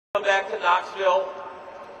back to Knoxville.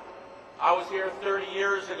 I was here 30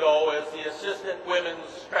 years ago as the assistant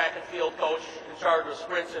women's track and field coach in charge of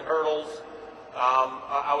sprints and hurdles.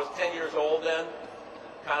 I was 10 years old then,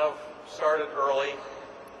 kind of started early.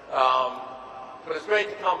 But it's great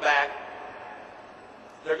to come back.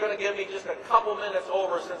 They're going to give me just a couple minutes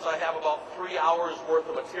over since I have about 3 hours worth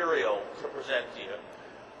of material to present to you.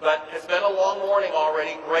 But it's been a long morning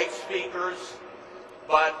already, great speakers,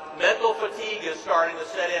 but mental fatigue is starting to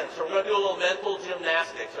set in. So we're going to do a little mental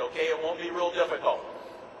gymnastics, okay? It won't be real difficult.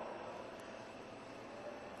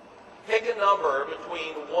 Pick a number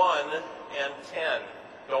between 1 and 10.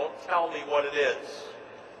 Don't tell me what it is.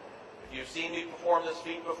 If you've seen me perform this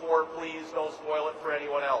feat before, please don't spoil it for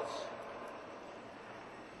anyone else.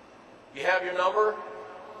 You have your number?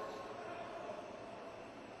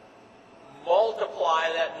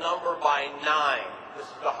 Multiply that number by 9. This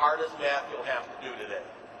is the hardest math you'll have to do today.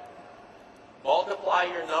 Multiply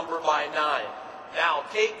your number by 9. Now,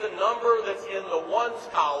 take the number that's in the ones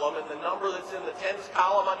column and the number that's in the tens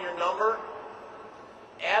column on your number,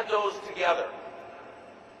 add those together.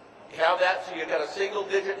 You have that, so you've got a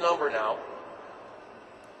single-digit number now.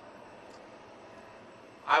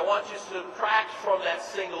 I want you to subtract from that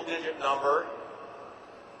single-digit number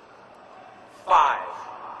 5.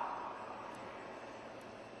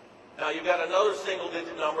 Now you've got another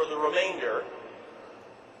single-digit number, the remainder.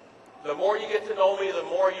 The more you get to know me, the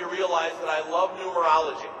more you realize that I love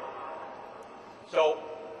numerology. So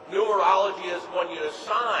numerology is when you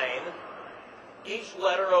assign each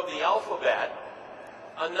letter of the alphabet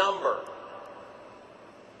a number.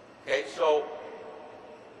 Okay, so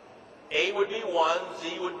A would be 1,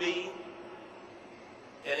 Z would be,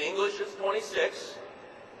 in English it's 26.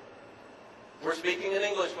 We're speaking in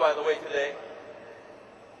English, by the way, today.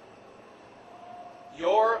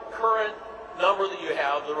 Your current number that you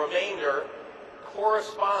have, the remainder,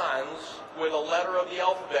 corresponds with a letter of the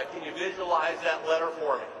alphabet. Can you visualize that letter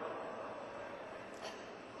for me?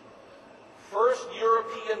 First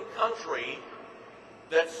European country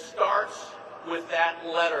that starts with that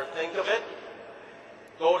letter. Think of it.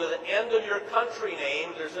 Go to the end of your country name.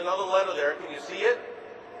 There's another letter there. Can you see it?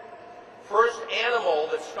 First animal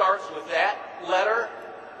that starts with that letter.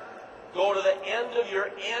 Go to the end of your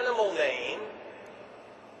animal name.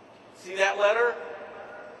 See that letter?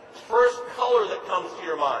 First color that comes to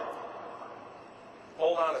your mind.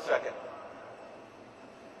 Hold on a second.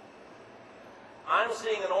 I'm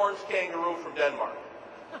seeing an orange kangaroo from Denmark.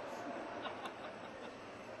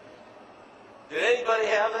 Did anybody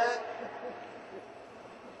have that?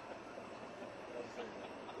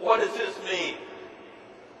 What does this mean?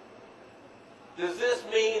 Does this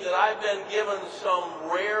mean that I've been given some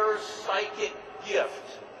rare psychic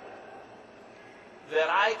gift that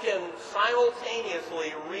I can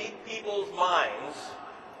simultaneously read people's minds?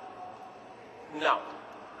 No.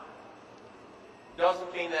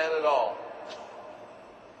 Doesn't mean that at all.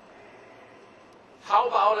 How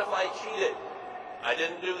about if I cheated? I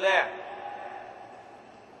didn't do that.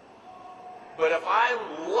 But if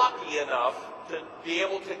I'm lucky enough to be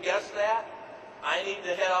able to guess that, I need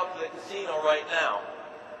to head out to the casino right now.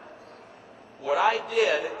 What I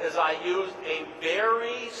did is I used a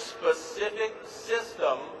very specific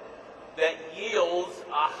system that yields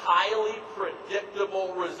a highly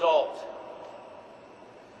predictable result.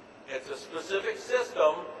 It's a specific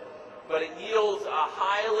system, but it yields a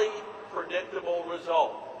highly predictable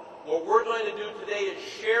result. What we're going to do today is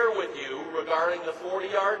share with you, regarding the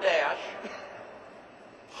 40-yard dash,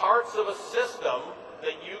 parts of a system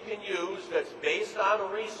that you can use that's based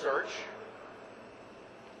on research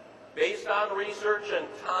and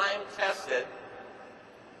time tested,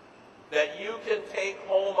 that you can take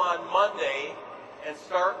home on Monday and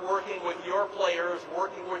start working with your players,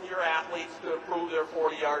 working with your athletes to improve their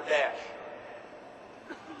 40-yard dash.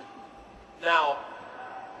 Now,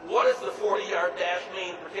 what does the 40-yard dash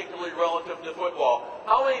mean, particularly relative to football?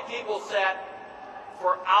 How many people sat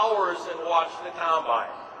for hours and watched the combine?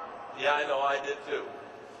 Yeah, I know, I did too.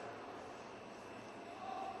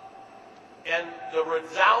 And the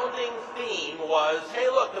resounding theme was, hey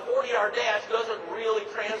look, the 40-yard dash doesn't really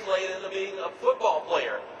translate into being a football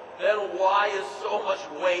player. Then why is so much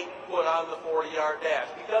weight put on the 40-yard dash?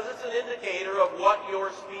 Because it's an indicator of what your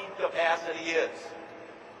speed capacity is.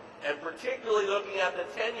 And particularly looking at the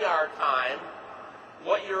 10-yard time,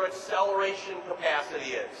 what your acceleration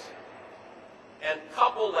capacity is. And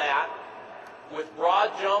couple that with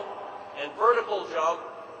broad jump and vertical jump,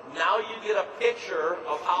 now you get a picture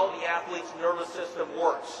of how the athlete's nervous system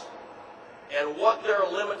works and what their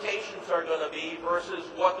limitations are going to be versus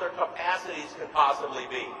what their capacities can possibly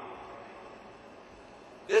be.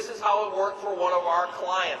 This is how it worked for one of our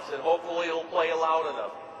clients, and hopefully it'll play loud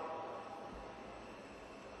enough.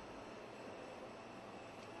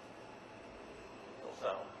 No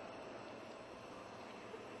sound.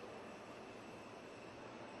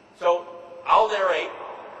 So, I'll narrate.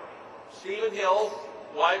 Stephen Hill,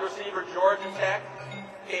 wide receiver, Georgia Tech,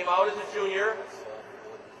 came out as a junior.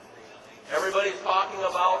 Everybody's talking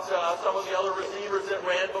about some of the other receivers that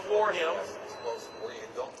ran before him.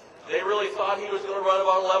 They really thought he was going to run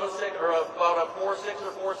about 11.6 or about a 4.6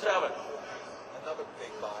 or 4.7. Another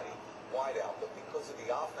big body, wide out, but because of the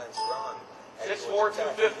offense run, 6'4",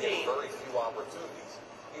 215. Very few opportunities.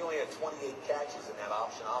 He only had 28 catches in that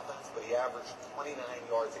option offense, but he averaged 29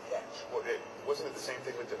 yards a catch. Well, wasn't it the same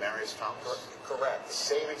thing with Demarius Thomas? Correct.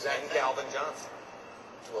 Same exact and thing. Calvin Johnson.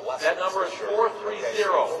 To a lesser That number is 4.30. Okay,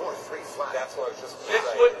 4.3 flat. That's what I was just going to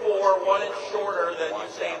say. 6'4", 1 inch shorter than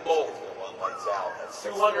Usain Bolt. Lights out. At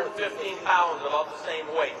 215 pounds, about the same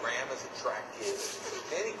weight. Ram is a track kid.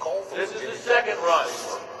 Danny Cole. This is the second run.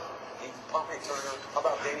 He's punt returner. How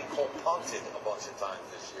about Danny Cole punted a bunch of times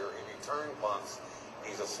this year? He returned punts.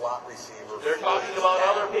 He's a slot receiver. They're talking about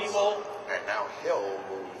other people. And now Hill,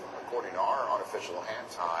 who, according to our unofficial hand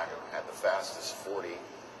time, had the fastest 40,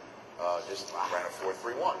 just ran a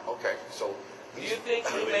 4.31. Okay, so Do you think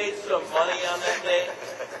he made some money on that day?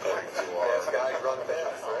 Fast guys run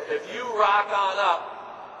fast, right? If you rock on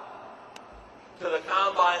up to the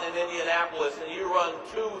combine in Indianapolis and you run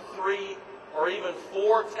 2, 3, or even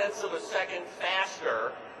 4/10 of a second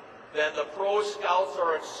faster than the pro scouts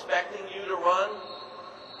are expecting you to run,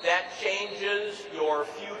 that changes your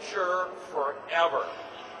future forever.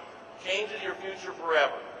 Changes your future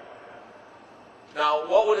forever. Now,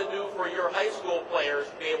 what would it do for your high school players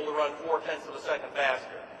to be able to run 4/10 of a second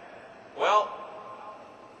faster? Well,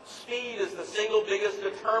 speed is the single biggest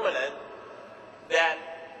determinant that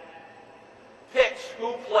picks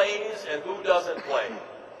who plays and who doesn't play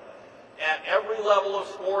at every level of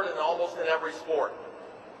sport and almost in every sport.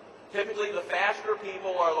 Typically, the faster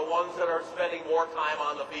people are the ones that are spending more time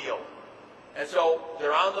on the field. And so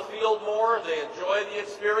they're on the field more, they enjoy the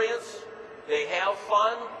experience, they have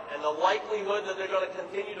fun, and the likelihood that they're going to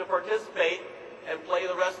continue to participate and play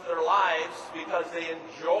the rest of their lives because they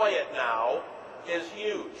enjoy it now is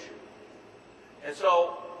huge. And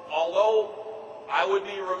so, although I would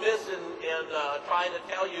be remiss in trying to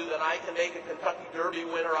tell you that I can make a Kentucky Derby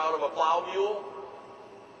winner out of a plow mule,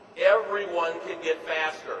 everyone can get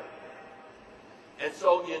faster. And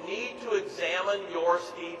so you need to examine your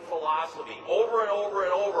speed philosophy. Over and over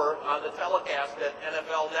and over on the telecast at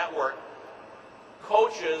NFL Network,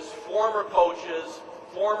 coaches, former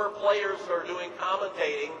players who are doing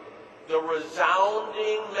commentating, the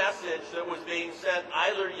resounding message that was being sent,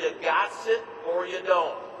 either you got it or you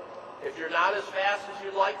don't. If you're not as fast as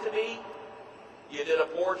you'd like to be, you did a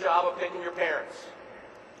poor job of picking your parents.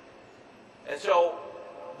 And so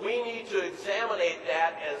we need to examine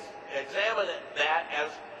that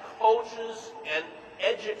as coaches and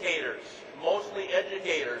educators, mostly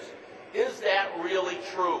educators. Is that really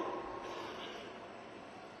true?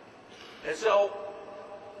 And so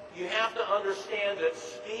you have to understand that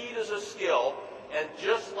speed is a skill, and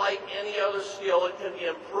just like any other skill, it can be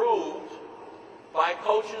improved by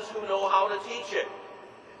coaches who know how to teach it.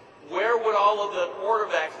 Where would all of the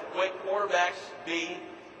great quarterbacks be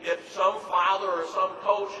if some father or some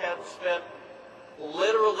coach hadn't spent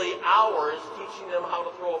literally hours teaching them how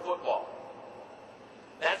to throw a football?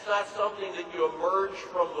 That's not something that you emerge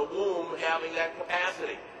from the womb having that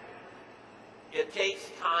capacity. It takes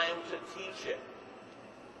time to teach it.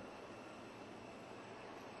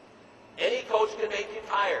 Any coach can make you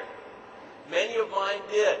tired. Many of mine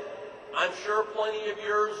did. I'm sure plenty of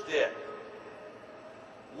yours did.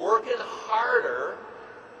 Working harder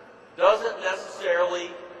doesn't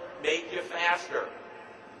necessarily make you faster.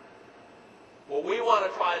 What we want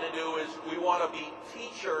to try to do is we want to be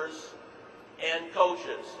teachers and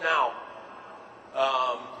coaches. Now,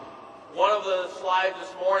 one of the slides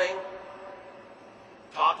this morning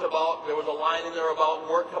talked about, there was a line in there about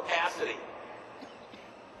work capacity.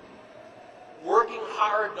 Working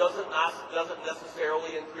hard doesn't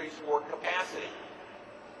necessarily increase work capacity.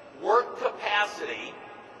 Work capacity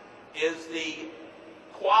is the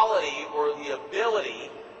quality or the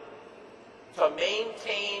ability to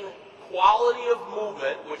maintain quality of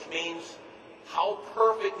movement, which means how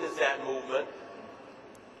perfect is that movement,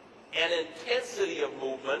 and intensity of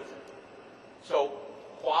movement. So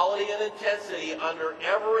quality and intensity under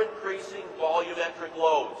ever-increasing volumetric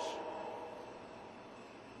loads.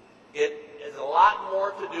 It is a lot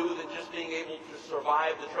more to do than just being able to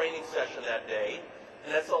survive the training session that day.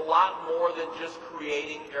 And it's a lot more than just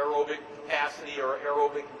creating aerobic capacity or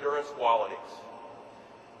aerobic endurance qualities.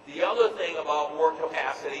 The other thing about work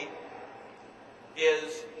capacity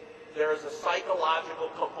is there's a psychological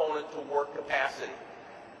component to work capacity.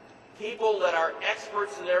 People that are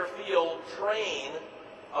experts in their field train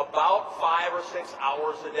about 5 or 6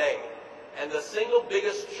 hours a day. And the single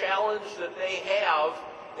biggest challenge that they have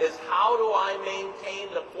is, how do I maintain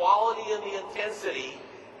the quality and the intensity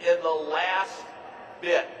in the last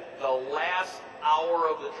bit, the last hour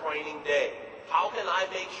of the training day? How can I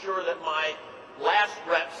make sure that my last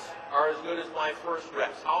reps are as good as my first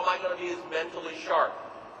reps? How am I going to be as mentally sharp?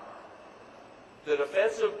 The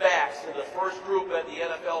defensive backs in the first group at the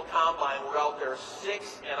NFL Combine were out there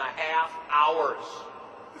 6.5 hours.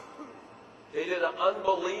 They did an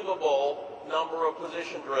unbelievable number of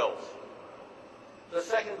position drills. The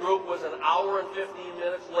second group was an hour and 15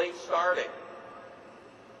 minutes late starting.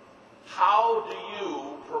 How do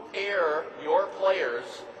you prepare your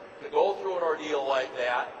players to go through an ordeal like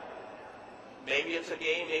that? Maybe it's a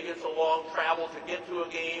game, maybe it's a long travel to get to a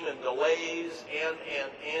game, and delays, and.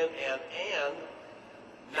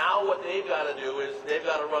 Now what they've got to do is they've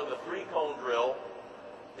got to run the 3-cone drill,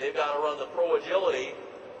 they've got to run the pro agility,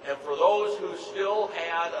 and for those who still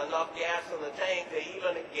had enough gas in the tank, they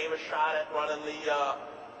even gave a shot at running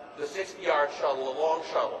the 60-yard shuttle, the long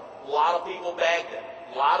shuttle. A lot of people bagged it.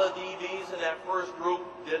 A lot of DBs in that first group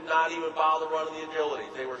did not even bother running the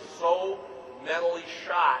agilities. They were so mentally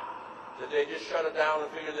shot that they just shut it down and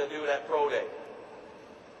figured they'd do it at pro day.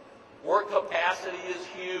 Work capacity is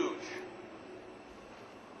huge.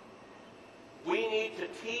 We need to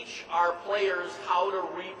teach our players how to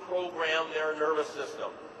reprogram their nervous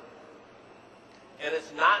system. And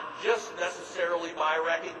it's not just necessarily by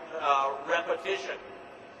repetition.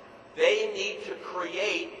 They need to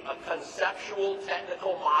create a conceptual,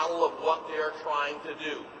 technical model of what they're trying to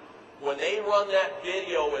do. When they run that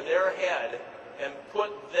video in their head and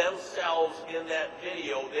put themselves in that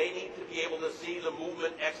video, they need to be able to see the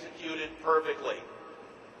movement executed perfectly.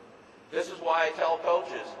 This is why I tell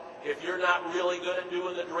coaches, if you're not really good at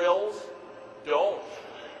doing the drills, don't.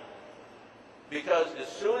 Because as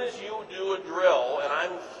soon as you do a drill, and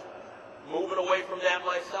I'm moving away from that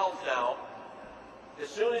myself now, as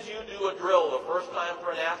soon as you do a drill the first time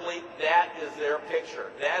for an athlete, that is their picture.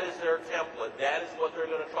 That is their template. That is what they're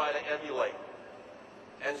going to try to emulate.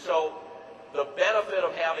 And so the benefit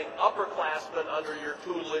of having upperclassmen under your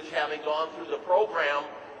tutelage, having gone through the program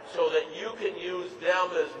so that you can use them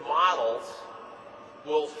as models,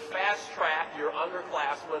 will fast-track your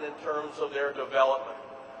underclassmen in terms of their development.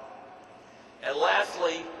 And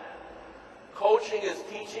lastly, coaching is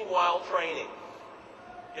teaching while training.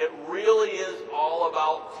 It really is all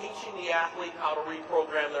about teaching the athlete how to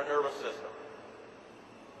reprogram their nervous system.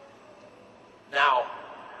 Now,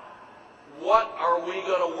 what are we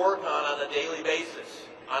going to work on a daily basis,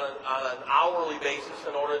 on an hourly basis,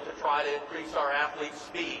 in order to try to increase our athletes'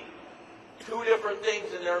 speed? 2 different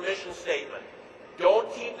things in their mission statement.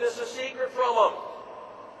 Don't keep this a secret from them.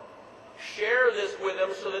 Share this with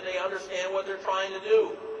them so that they understand what they're trying to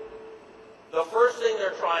do. The first thing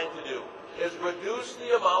they're trying to do is reduce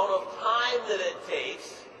the amount of time that it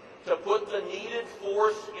takes to put the needed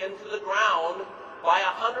force into the ground by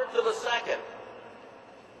 1/100th of a second.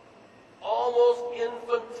 Almost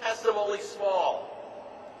infinitesimally small.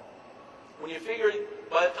 When you figure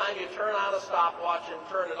by the time you turn on a stopwatch and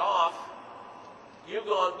turn it off, you've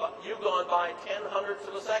gone by 10/100ths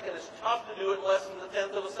of a second. It's tough to do it in less than the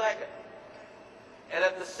 10th of a second. And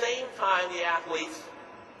at the same time, the athletes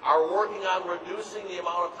are working on reducing the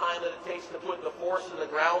amount of time that it takes to put the force in the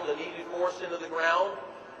ground, the needed force into the ground.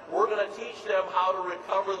 We're going to teach them how to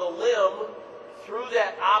recover the limb through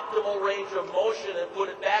that optimal range of motion and put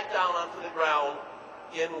it back down onto the ground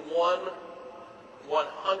in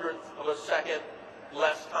 1/100th of a second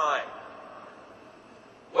less time.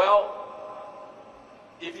 Well,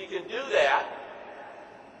 if you can do that,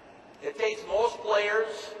 it takes most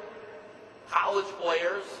players, college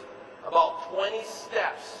players, about 20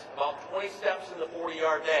 steps in the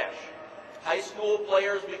 40-yard dash. High school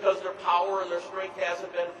players, because their power and their strength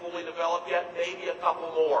hasn't been fully developed yet, maybe a couple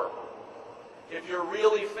more. If you're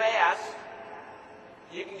really fast,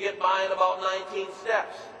 you can get by in about 19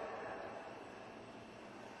 steps.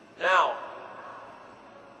 Now,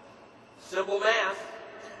 simple math.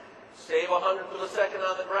 Save 100th of a second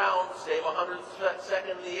on the ground, save 100th of a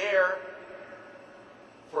second in the air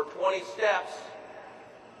for 20 steps.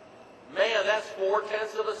 Man, that's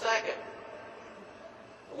 4/10ths of a second.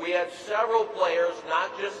 We had several players,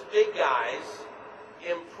 not just big guys,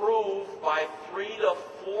 improve by 3 to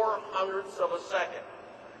 400ths of a second.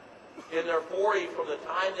 in their 40 from the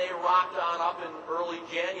time they rocked on up in early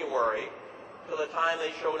January to the time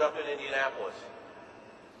they showed up in Indianapolis.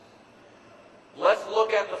 Let's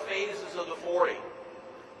look at the phases of the 40.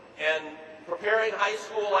 And preparing high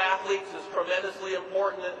school athletes is tremendously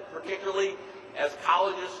important, particularly as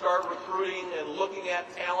colleges start recruiting and looking at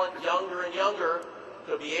talent younger and younger,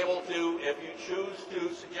 to be able to, if you choose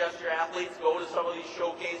to suggest your athletes go to some of these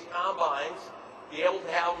showcase combines, be able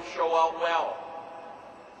to have them show out well.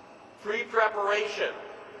 Pre-preparation.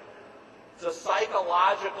 It's a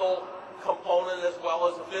psychological component as well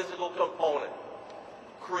as a physical component.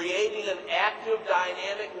 Creating an active,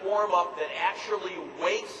 dynamic warm-up that actually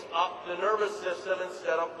wakes up the nervous system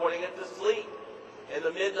instead of putting it to sleep. In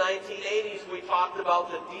the mid-1980s, we talked about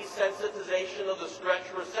the desensitization of the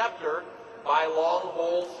stretch receptor by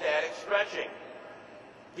long-hole static stretching.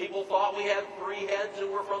 People thought we had 3 heads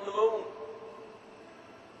and we're from the moon.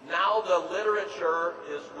 Now the literature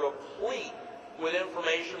is replete with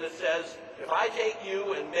information that says, if I take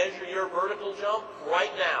you and measure your vertical jump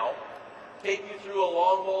right now, take you through a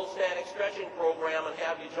long-hole static stretching program and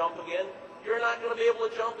have you jump again, you're not going to be able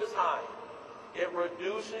to jump as high. It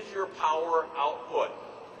reduces your power output.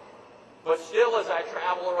 But still, as I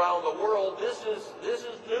travel around the world, this is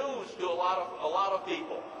news to a lot of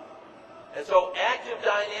people. And so, active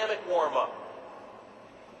dynamic warm-up.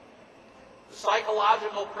 The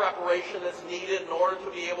psychological preparation that's needed in order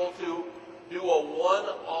to be able to do a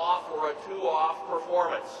 1-off or a 2-off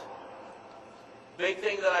performance. Big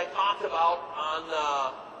thing that I talked about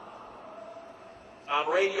on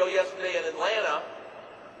radio yesterday in Atlanta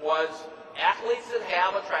was athletes that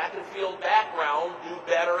have a track and field background do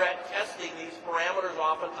better at testing these parameters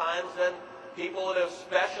oftentimes than people that have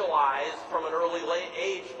specialized from an early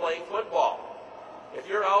age playing football. If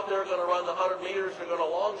you're out there going to run the 100 meters or going to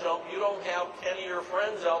long jump, you don't have 10 of your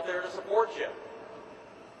friends out there to support you.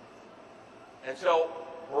 And so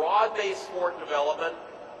broad-based sport development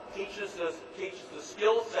teaches the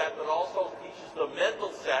skill set, but also teaches the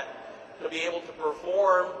mental set to be able to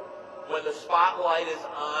perform when the spotlight is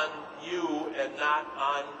on you and not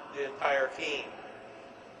on the entire team.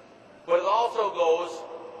 But it also goes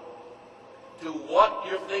to what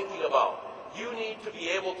you're thinking about. You need to be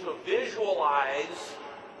able to visualize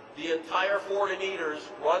the entire 40 meters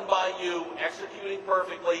run by you, executing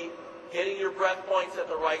perfectly, hitting your breath points at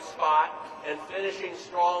the right spot, and finishing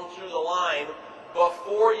strong through the line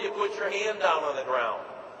before you put your hand down on the ground.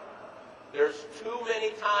 There's too many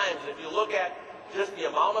times, if you look at just the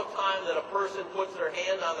amount of time that a person puts their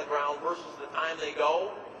hand on the ground versus the time they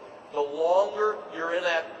go, the longer you're in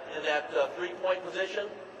that three-point position,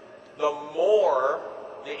 the more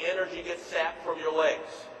the energy gets sapped from your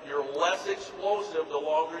legs. You're less explosive the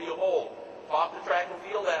longer you hold. Talk to track and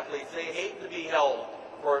field athletes. They hate to be held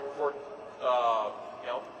for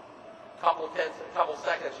couple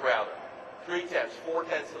seconds rather. 0.3,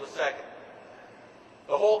 0.4 of a second.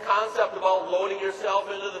 The whole concept about loading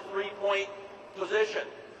yourself into the three-point position.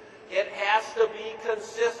 It has to be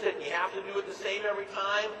consistent. You have to do it the same every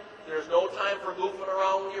time. There's no time for goofing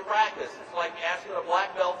around when you practice. It's like asking a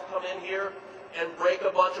black belt to come in here and break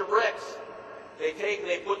a bunch of bricks.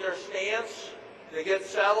 They put their stance, they get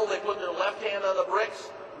settled, they put their left hand on the bricks.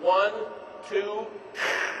 1, 2,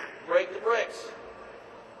 break the bricks.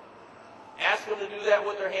 Ask them to do that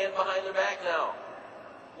with their hand behind their back now.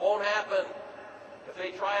 Won't happen. If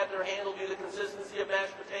they try it, their hand will be the consistency of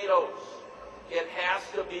mashed potatoes. It has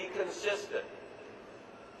to be consistent.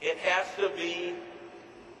 It has to be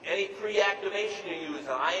any pre-activation you use. And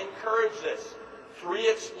I encourage this. 3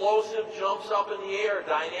 explosive jumps up in the air,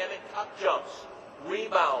 dynamic tuck jumps,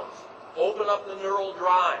 rebounds, open up the neural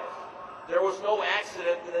drive. There was no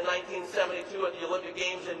accident in 1972 at the Olympic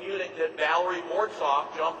Games in Munich that Valery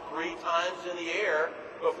Mortzov jumped 3 times in the air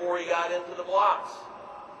before he got into the blocks.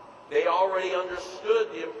 They already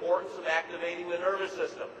understood the importance of activating the nervous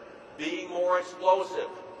system, being more explosive.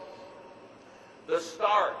 The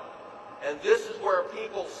start, and this is where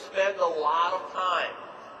people spend a lot of time.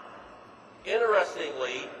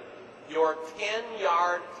 Interestingly, your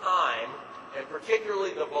 10-yard time, and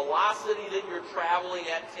particularly the velocity that you're traveling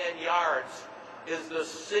at 10 yards, is the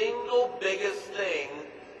single biggest thing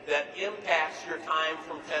that impacts your time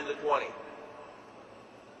from 10 to 20.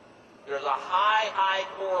 There's a high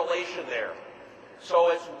correlation there. So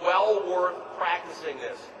it's well worth practicing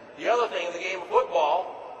this. The other thing in the game of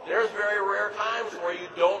football, there's very rare times where you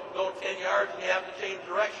don't go 10 yards and you have to change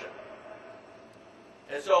direction.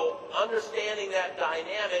 And so understanding that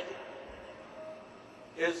dynamic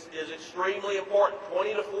is extremely important.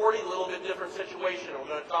 20 to 40, a little bit different situation. We're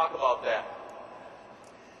going to talk about that.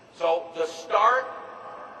 So the start,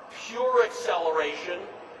 pure acceleration,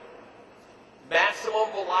 maximum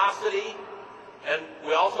velocity, and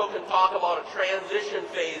we also can talk about a transition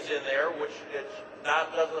phase in there, which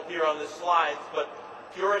doesn't appear on this slide, but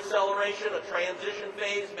pure acceleration, a transition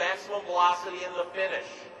phase, maximum velocity, and the finish.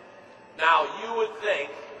 Now, you would think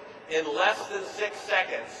in less than 6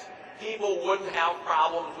 seconds, people wouldn't have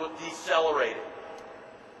problems with decelerating.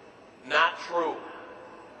 Not true.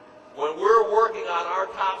 When we're working on our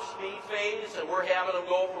top speed phase and we're having them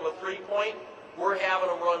go from a 3-point, we're having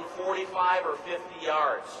them run 45 or 50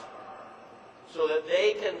 yards so that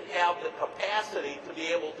they can have the capacity to be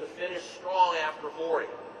able to finish strong after 40.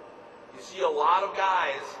 You see a lot of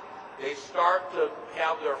guys, they start to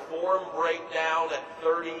have their form break down at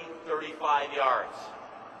 30, 35 yards.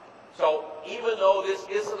 So even though this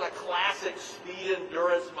isn't a classic speed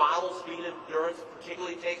endurance model, speed endurance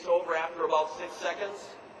particularly takes over after about 6 seconds,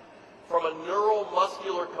 from a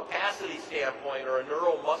neuromuscular capacity standpoint or a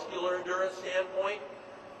neuromuscular endurance standpoint,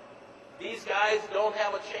 these guys don't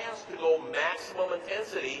have a chance to go maximum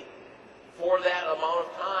intensity for that amount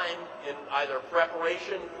of time in either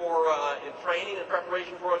preparation for, in training and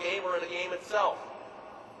preparation for a game or in the game itself.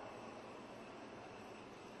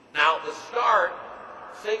 Now, the start,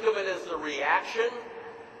 think of it as the reaction,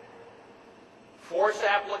 force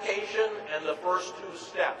application, and the first 2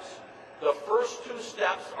 steps. The first 2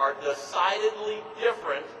 steps are decidedly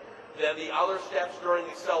different than the other steps during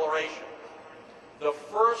acceleration. The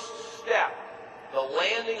first step, the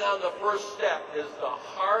landing on the first step, is the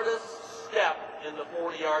hardest step in the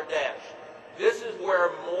 40-yard dash. This is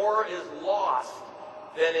where more is lost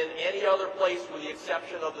than in any other place with the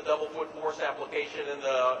exception of the double foot force application in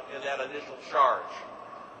that initial charge.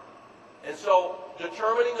 And so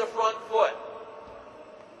determining the front foot,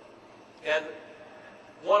 and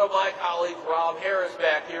one of my colleagues, Rob Harris,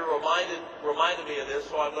 back here reminded me of this,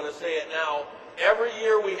 so I'm going to say it now. Every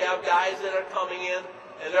year we have guys that are coming in,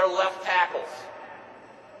 and they're left tackles.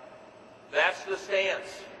 That's the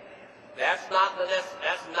stance. That's not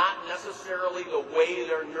necessarily the way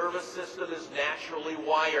their nervous system is naturally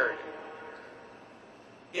wired.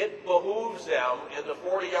 It behooves them in the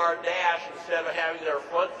 40-yard dash, instead of having their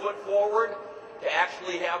front foot forward, to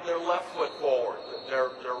actually have their left foot forward, their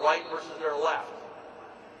right versus their left.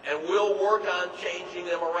 And we'll work on changing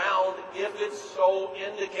them around if it's so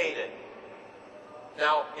indicated.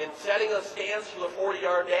 Now, in setting a stance for the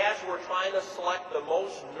 40-yard dash, we're trying to select the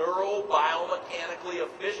most neurobiommechanically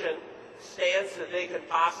efficient stance that they could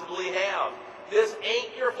possibly have. This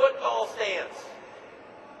ain't your football stance.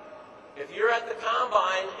 If you're at the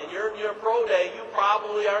combine and you're in your pro day, you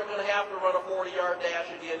probably aren't going to have to run a 40-yard dash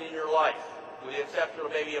again in your life, with the exception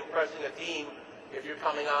of maybe impressing a team if you're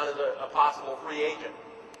coming on as a possible free agent.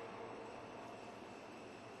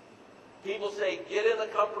 People say, get in a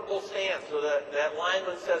comfortable stance, so that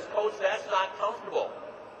lineman says, Coach, that's not comfortable.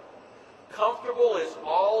 Comfortable is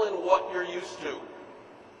all in what you're used to.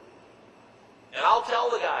 And I'll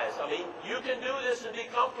tell the guys, I mean, you can do this and be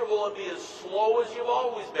comfortable and be as slow as you've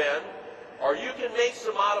always been, or you can make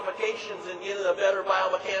some modifications and get in a better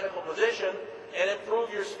biomechanical position and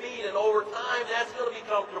improve your speed, and over time, that's going to be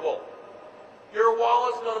comfortable. Your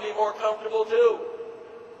wallet's going to be more comfortable too.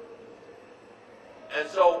 And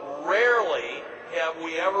so rarely have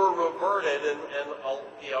we ever reverted and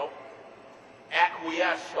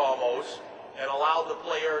acquiesced almost and allowed the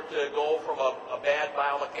player to go from a bad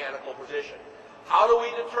biomechanical position. How do we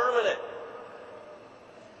determine it?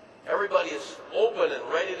 Everybody is open and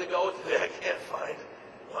ready to go today. I can't find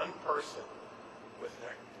one person with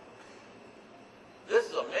their... This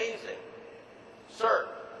is amazing. Sir,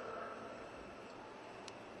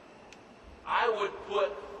 I would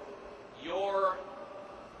put your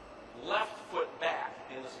left foot back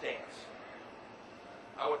in the stance.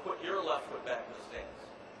 I would put your left foot back in the stance.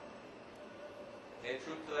 Any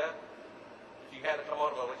truth to that? If you had to come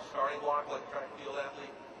out of a starting block like a track and field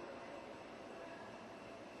athlete,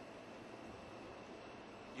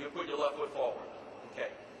 you would put your left foot forward. Okay.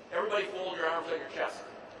 Everybody fold your arms on your chest.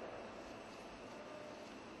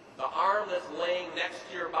 The arm that's laying next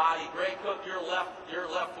to your body, Greg Cook, your left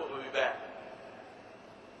foot will be back.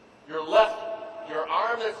 Your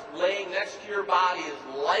arm that's laying next to your body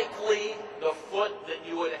is likely the foot that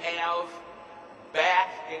you would have back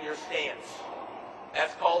in your stance.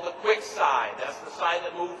 That's called the quick side. That's the side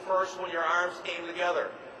that moved first when your arms came together.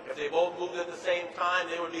 If they both moved at the same time,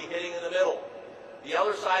 they would be hitting in the middle. The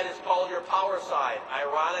other side is called your power side.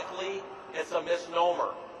 Ironically, it's a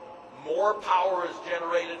misnomer. More power is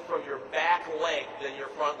generated from your back leg than your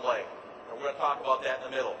front leg. And we're going to talk about that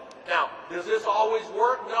in the middle. Now, does this always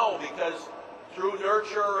work? No, because through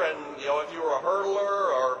nurture and, if you were a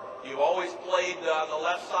hurdler or you've always played on the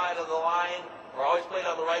left side of the line, or always played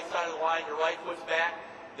on the right side of the line, your right foot's back.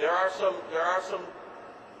 There are some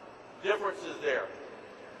differences there.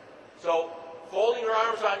 So folding your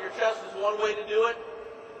arms on your chest is one way to do it.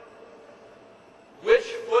 Which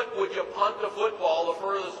foot would you punt the football the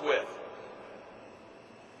furthest with?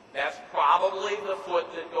 That's probably the foot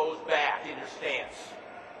that goes back in your stance.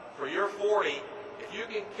 For your 40, if you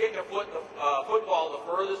can kick a football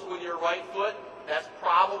the furthest with your right foot, that's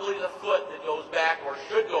probably the foot that goes back, or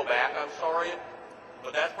should go back, I'm sorry,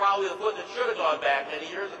 but that's probably the foot that should have gone back many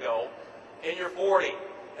years ago in your 40.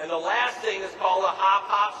 And the last thing is called a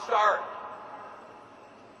hop-hop start.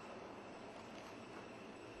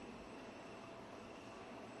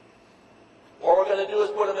 What we're going to do is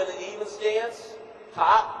put them in an even stance,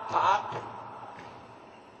 hop, hop,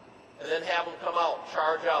 and then have them come out,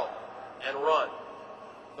 charge out, and run.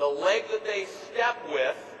 The leg that they step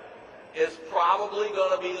with is probably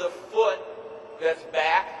going to be the foot that's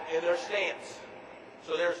back in their stance.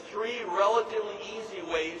 So there's 3 relatively easy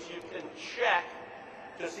ways you can check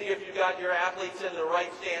to see if you got your athletes in the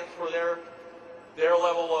right stance for their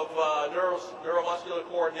level of neuromuscular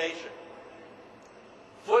coordination.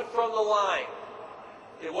 Foot from the line.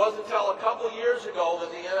 It wasn't until a couple years ago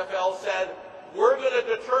that the NFL said, we're going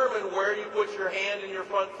to determine where you put your hand in your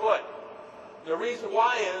front foot. The reason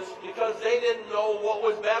why is because they didn't know what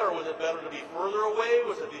was better. Was it better to be further away?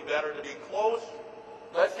 Was it better to be close?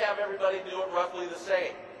 Let's have everybody do it roughly the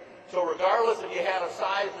same. So regardless if you had a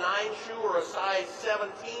size 9 shoe or a size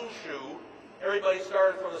 17 shoe, everybody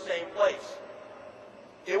started from the same place.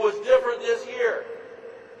 It was different this year.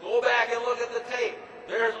 Go back and look at the tape.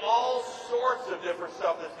 There's all sorts of different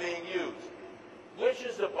stuff that's being used. Which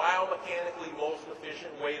is the biomechanically most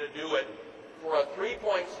efficient way to do it for a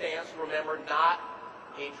 3-point stance? Remember, not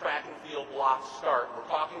a track and field block start. We're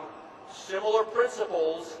talking similar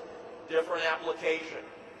principles, different application.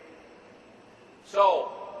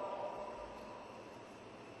 So,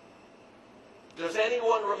 does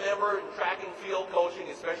anyone remember in track and field coaching,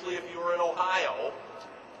 especially if you were in Ohio,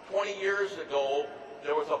 20 years ago,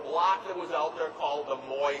 there was a block that was out there called the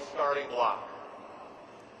Moy starting block.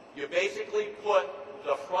 You basically put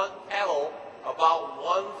the front pedal about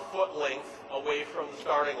 1 foot length away from the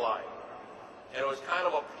starting line. And it was kind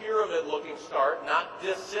of a pyramid-looking start, not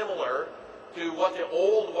dissimilar to what the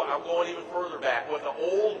old, I'm going even further back, what the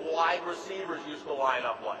old wide receivers used to line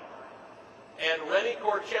up like. And Remy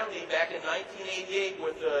Korchemny, back in 1988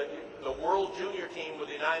 with the World Junior team with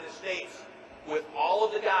the United States, with all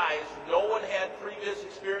of the guys, no one had previous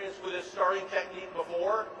experience with this starting technique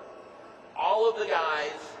before. All of the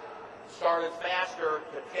guys started faster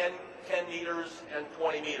to 10 meters and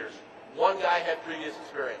 20 meters. One guy had previous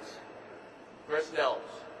experience, Chris Nelms.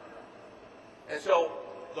 And so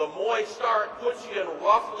the Moy start puts you in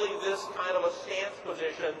roughly this kind of a stance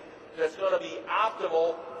position that's going to be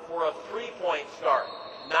optimal for a 3-point start,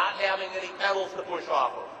 not having any pedals to push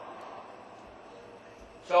off of.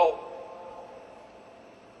 So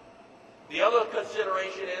the other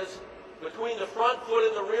consideration is between the front foot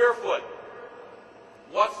and the rear foot.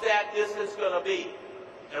 What's that distance going to be?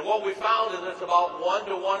 And what we found is it's about 1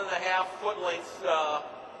 to 1.5 foot lengths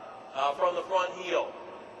from the front heel.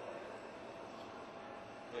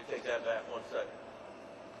 Let me take that back 1 second.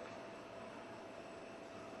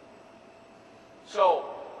 So,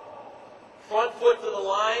 front foot to the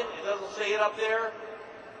line, it doesn't say it up there,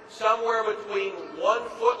 somewhere between 1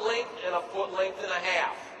 foot length and 1.5 foot.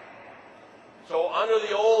 So under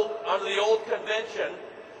the old convention,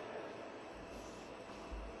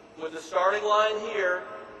 with the starting line here,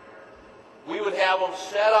 we would have them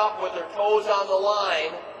set up with their toes on the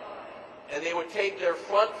line, and they would take their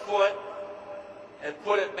front foot and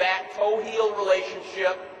put it back toe-heel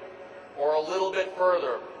relationship or a little bit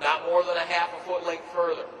further, not more than 1/2 foot length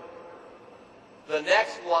further. The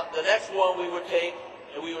next one we would take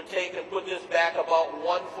and put this back about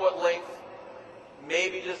 1 foot length,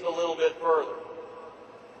 maybe just a little bit further.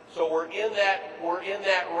 So we're in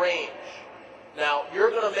that range. Now,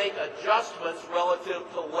 you're going to make adjustments relative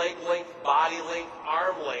to leg length, body length,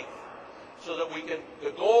 arm length, so that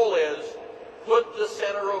the goal is put the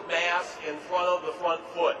center of mass in front of the front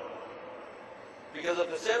foot. Because if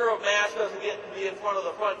the center of mass doesn't get to be in front of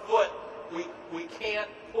the front foot, we can't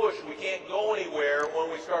push, we can't go anywhere when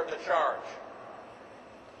we start to charge.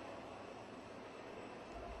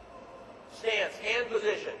 Stance, hand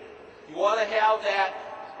position. You want to have that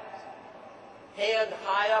hand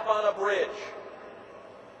high up on a bridge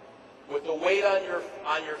with the weight on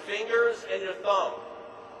your fingers and your thumb.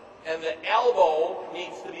 And the elbow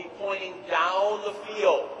needs to be pointing down the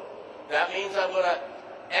field. That means I'm going to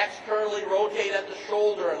externally rotate at the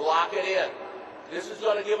shoulder and lock it in. This is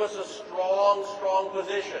going to give us a strong, strong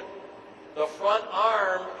position. The front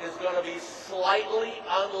arm is going to be slightly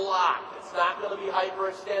unlocked. It's not going to be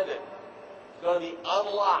hyperextended. It's going to be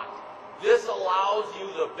unlocked. This allows you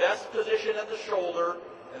the best position at the shoulder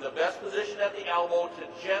and the best position at the elbow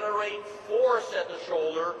to generate force at the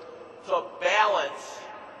shoulder to balance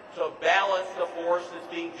the force that's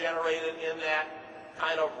being generated in that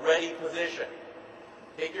kind of ready position.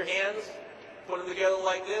 Take your hands, put them together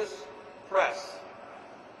like this, press.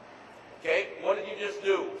 Okay, what did you just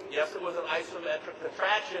do? Yes, it was an isometric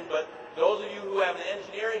contraction, but those of you who have an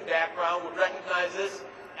engineering background would recognize this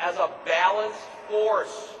as a balanced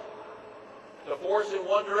force. The force in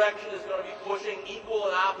one direction is going to be pushing equal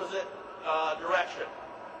and opposite direction.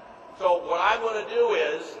 So what I'm going to do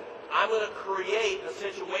is, I'm going to create a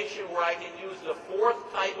situation where I can use the fourth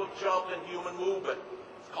type of jump in human movement.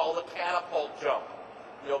 It's called a catapult jump.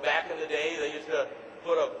 You know, back in the day, they used to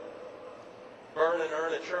put a burn and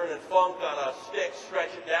earn a churn and funk on a stick,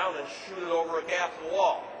 stretch it down, and shoot it over a castle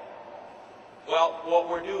wall. Well, what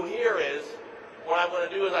we're doing here is, what I'm going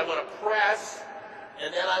to do is I'm going to press,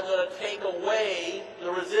 and then I'm going to take away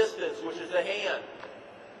the resistance, which is the hand.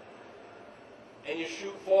 And you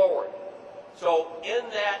shoot forward. So in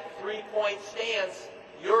that three-point stance,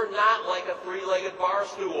 you're not like a three-legged bar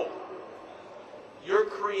stool. You're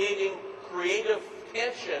creating creative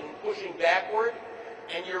tension, pushing backward,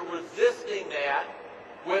 and you're resisting that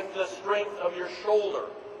with the strength of your shoulder.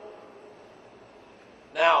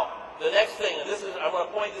 Now, the next thing, and this is, I'm going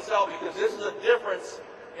to point this out because this is a difference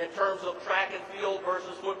in terms of track and field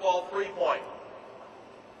versus football three-point.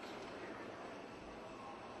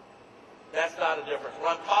 That's not a difference.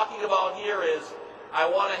 What I'm talking about here is I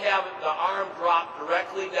want to have the arm drop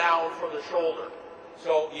directly down from the shoulder.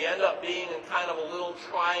 So you end up being in kind of a little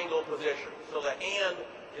triangle position. So the hand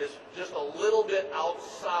is just a little bit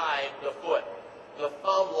outside the foot. The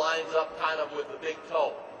thumb lines up kind of with the big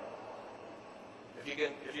toe. If you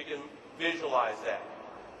can visualize that.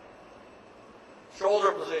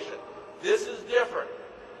 Shoulder position. This is different.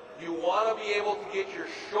 You want to be able to get your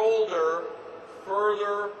shoulder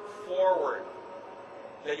further forward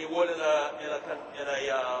than you would in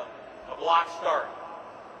a block start.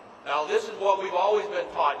 Now this is what we've always been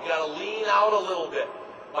taught. You got to lean out a little bit.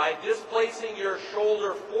 By displacing your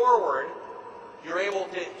shoulder forward, you're able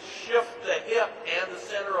to shift the hip and the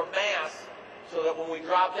center of mass so that when we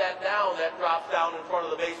drop that drops down in front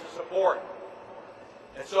of the base of support.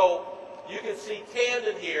 And so you can see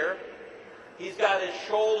Tandon here. He's got his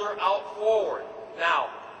shoulder out forward. Now,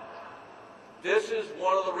 this is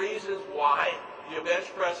one of the reasons why you bench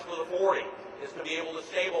press for the 40, is to be able to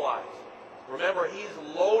stabilize. Remember, he's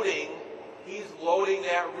loading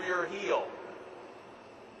that rear heel.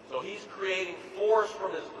 So he's creating force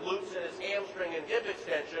from his glutes and his hamstring and hip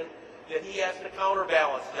extension that he has to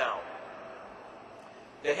counterbalance now.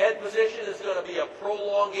 The head position is going to be a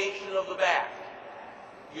prolongation of the back.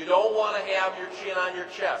 You don't want to have your chin on your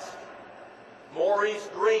chest. Maurice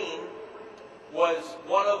Green was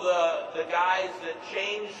one of the guys that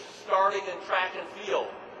changed starting in track and field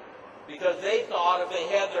because they thought if they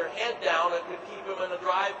had their head down, it could keep them in a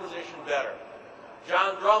drive position better.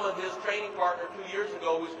 John Drummond, his training partner 2 years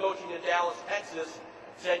ago, who was coaching in Dallas, Texas,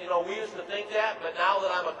 said, you know, we used to think that, but now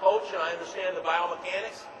that I'm a coach and I understand the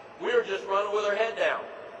biomechanics, we were just running with our head down.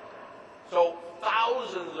 So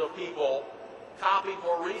thousands of people copied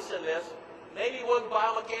Maurice in this. Maybe it wasn't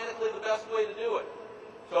biomechanically the best way to do it.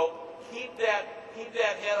 So keep that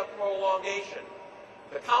head of prolongation.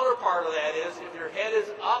 The counterpart of that is if your head is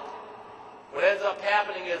up, what ends up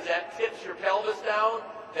happening is that tips your pelvis down,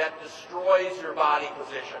 that destroys your body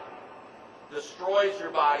position. Destroys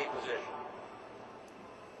your body position.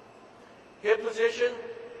 Hip position,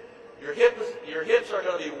 your hips are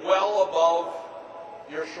going to be well above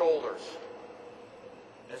your shoulders.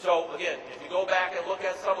 And so, again, if you go back and look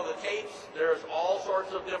at some of the tapes, there's all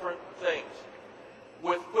sorts of different things.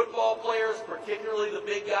 With football players, particularly the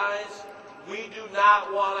big guys, we do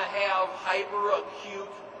not want to have hyperacute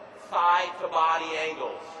thigh-to-body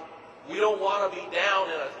angles. We don't want to be down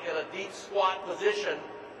in a deep squat position,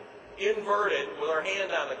 inverted, with our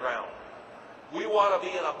hand on the ground. We want to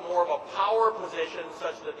be in a more of a power position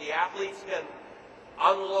such that the athletes can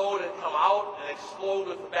unload and come out and explode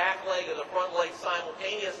with the back leg and the front leg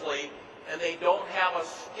simultaneously, and they don't have a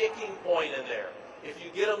sticking point in there. If you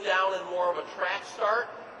get them down in more of a track start,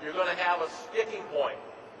 you're going to have a sticking point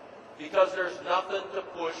because there's nothing to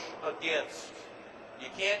push against. You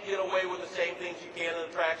can't get away with the same things you can in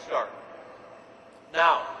a track start.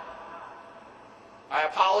 Now, I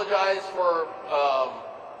apologize for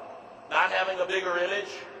not having a bigger image.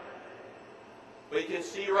 But you can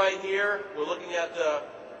see right here, we're looking at the,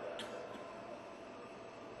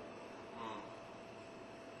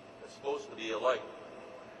 it's supposed to be a light.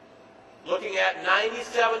 Looking at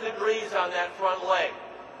 97 degrees on that front leg.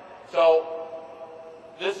 So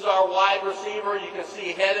this is our wide receiver. You can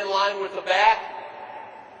see head in line with the back,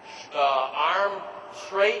 arm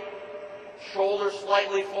straight, shoulder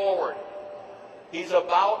slightly forward. He's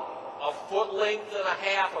about a foot length and a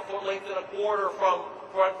half, a foot length and a quarter from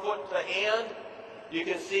front foot to hand. You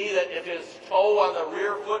can see that if his toe on the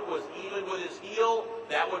rear foot was even with his heel,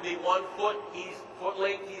 that would be 1 foot. Foot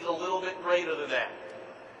length, he's a little bit greater than that.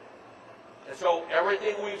 And so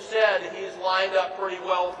everything we've said, he's lined up pretty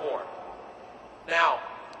well for. Now,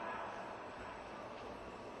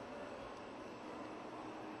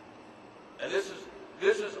 and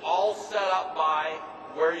this is all set up by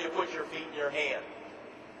where you put your feet in your hand.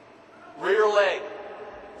 Rear leg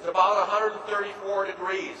is about 134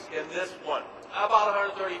 degrees in this one, about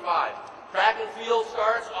 135. Track and field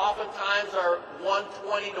starts oftentimes are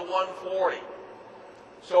 120 to 140.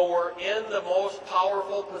 So we're in the most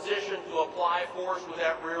powerful position to apply force with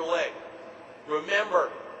that rear leg.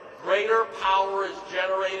 Remember, greater power is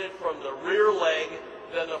generated from the rear leg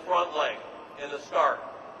than the front leg in the start.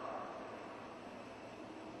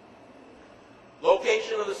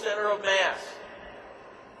 Location of the center of mass.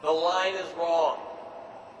 The line is wrong.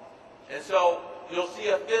 And so you'll see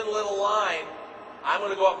a thin little line. I'm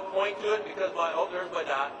going to go up and point to it because there's my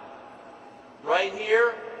dot. Right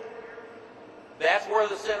here, that's where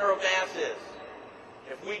the center of mass is.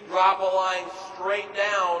 If we drop a line straight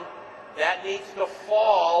down, that needs to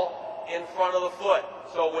fall in front of the foot.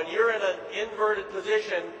 So when you're in an inverted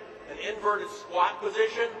position, an inverted squat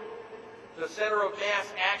position, the center of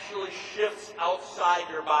mass actually shifts outside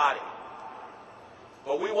your body.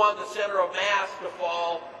 But we want the center of mass to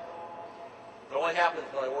fall, it only happens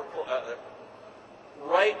when I work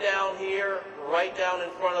right down here, right down in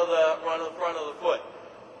front of the foot.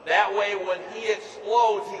 That way, when he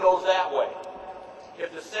explodes, he goes that way.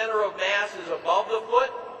 If the center of mass is above the foot,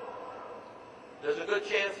 there's a good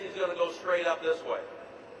chance he's going to go straight up this way.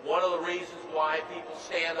 One of the reasons why people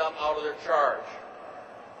stand up out of their charge.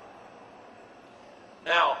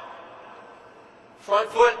 Now, front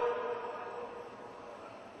foot,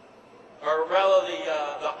 or rather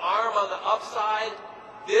the arm on the upside,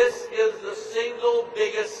 this is the single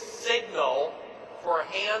biggest signal for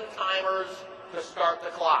hand timers to start the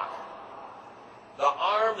clock. The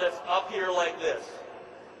arm that's up here like this,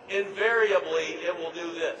 invariably it will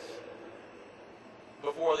do this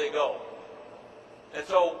before they go. And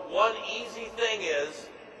so one easy thing is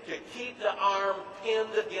to keep the arm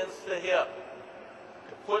pinned against the hip.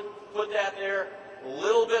 To put that there, a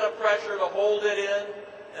little bit of pressure to hold it in,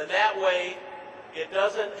 and that way it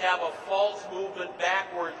doesn't have a false movement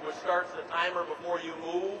backwards which starts the timer before you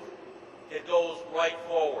move. It goes right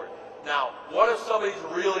forward. Now, what if somebody's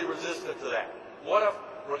really resistant to that? What if,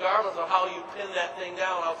 regardless of how you pin that thing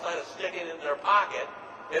down outside of sticking it in their pocket,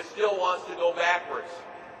 it still wants to go backwards?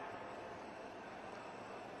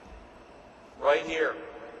 Right here.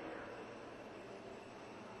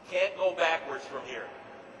 Can't go backwards from here.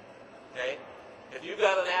 Okay? If you've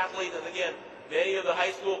got an athlete, and again, many of the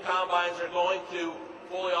high school combines are going to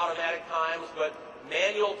fully automatic times, but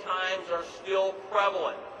manual times are still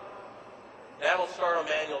prevalent. That'll start a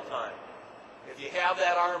manual time. If you have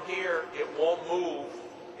that arm here, it won't move.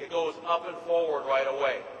 It goes up and forward right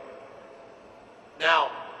away.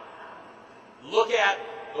 Now, look at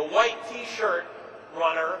the white t-shirt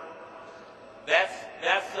runner. That's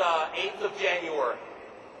 8th of January.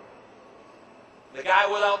 The guy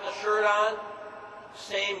without the shirt on,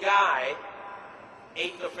 same guy,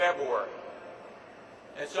 8th of February.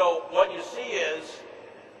 And so what you see is,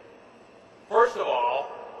 first of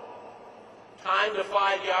all, time to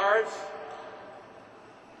 5 yards.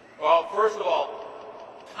 Well, first of all,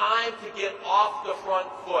 time to get off the front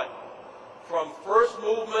foot from first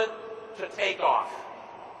movement to takeoff.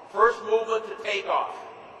 First movement to takeoff.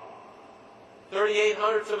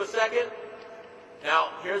 38/100ths of a second. Now,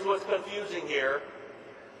 here's what's confusing here.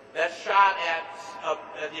 That's shot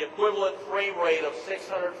at the equivalent frame rate of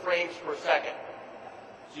 600 frames per second.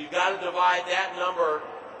 So you've got to divide that number,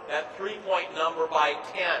 that 3-point number, by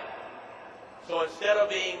 10. So instead of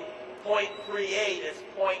being 0.38, it's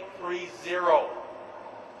 0.30.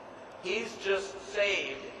 He's just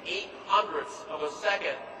saved 0.08 of a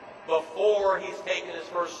second before he's taken his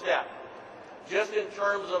first step. Just in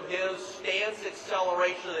terms of his stance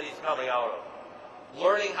acceleration that he's coming out of.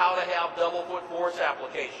 Learning how to have double foot force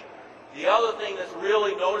application. The other thing that's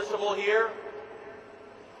really noticeable here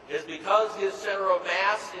is because his center of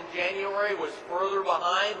mass in January was further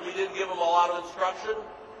behind, we didn't give him a lot of instruction,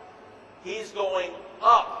 he's going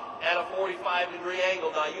up at a 45-degree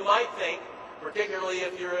angle. Now you might think, particularly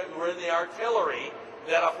if we're in the artillery,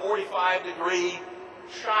 that a 45-degree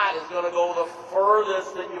shot is going to go the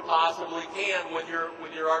furthest that you possibly can with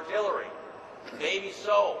your artillery. Maybe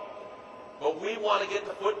so. But we want to get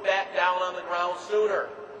the foot back down on the ground sooner.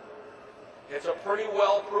 It's a pretty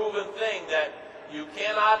well proven thing that you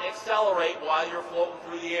cannot accelerate while you're floating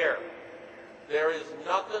through the air. There is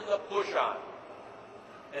nothing to push on.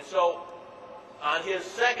 And so on his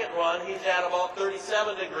second run, he's at about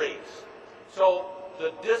 37 degrees. So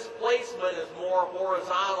the displacement is more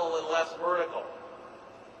horizontal and less vertical.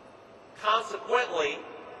 Consequently,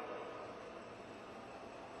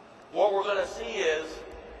 what we're going to see is,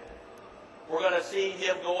 we're going to see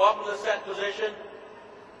him go up in the set position,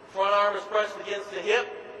 front arm is pressed against the hip,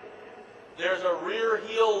 there's a rear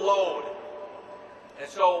heel load. And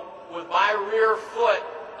so with my rear foot,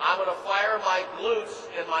 I'm going to fire my glutes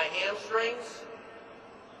and my hamstrings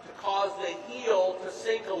to cause the heel to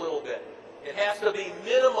sink a little bit. It has to be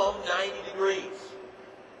minimum 90 degrees.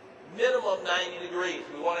 Minimum 90 degrees.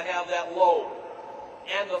 We want to have that load.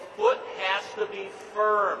 And the foot has to be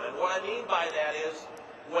firm. And what I mean by that is,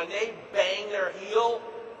 when they bang their heel,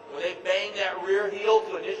 when they bang that rear heel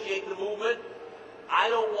to initiate the movement, I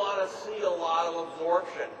don't want to see a lot of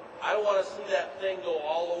absorption. I don't want to see that thing go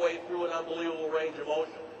all the way through an unbelievable range of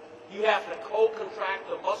motion. You have to co-contract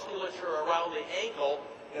the musculature around the ankle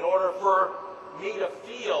in order for me to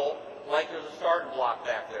feel like there's a starting block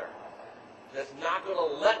back there. That's not going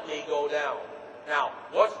to let me go down. Now,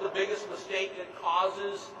 what's the biggest mistake that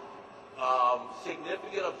causes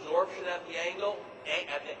significant absorption at the ankle?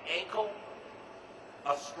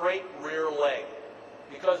 A straight rear leg.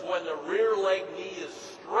 Because when the rear leg knee is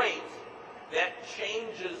straight, that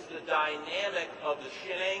changes the dynamic of the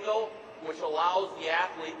shin angle, which allows the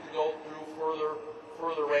athlete to go through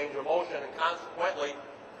further range of motion, and consequently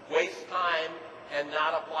waste time and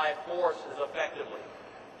not apply force as effectively.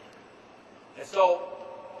 And so,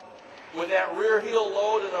 with that rear heel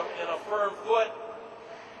load and a firm foot,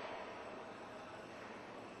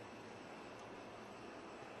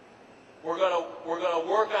 we're going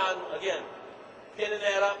to work on, again, pinning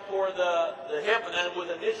that up toward the hip, and then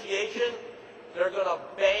with initiation, they're going to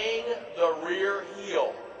bang the rear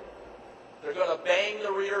heel. They're going to bang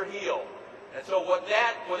the rear heel. And so what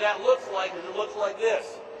that looks like is, it looks like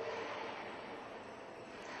this.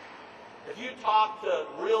 If you talk to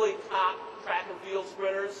really top track and field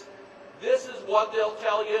sprinters, this is what they'll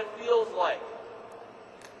tell you it feels like.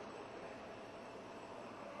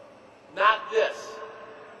 Not this.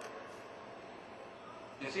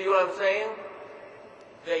 You see what I'm saying?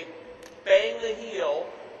 They bang the heel,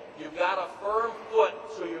 you've got a firm foot,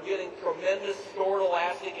 so you're getting tremendous stored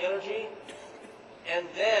elastic energy, and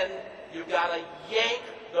then you've got to yank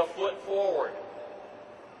the foot forward.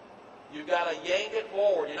 You've got to yank it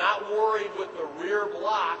forward. You're not worried with the rear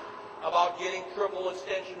block about getting triple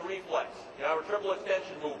extension reflex. You have a triple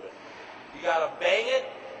extension movement. You got to bang it,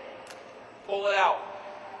 pull it out.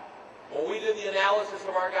 When we did the analysis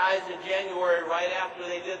of our guys in January, right after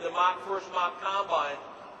they did the first mock combine,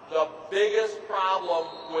 the biggest problem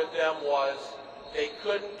with them was they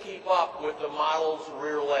couldn't keep up with the model's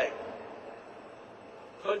rear leg.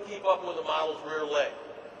 Couldn't keep up with the model's rear leg.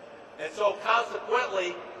 And so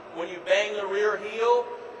consequently, when you bang the rear heel,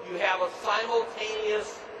 you have a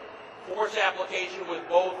simultaneous force application with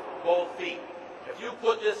both feet. If you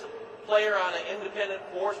put this player on an independent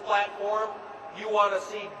force platform, you want to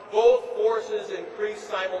see both forces increase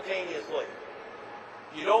simultaneously.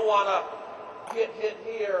 You don't want to get hit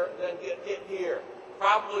here, then get hit here.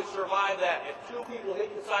 Probably survive that. If two people hit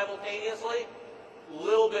you simultaneously, a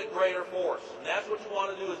little bit greater force. And that's what you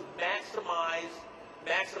want to do, is maximize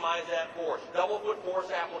that force. Double foot force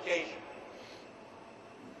application.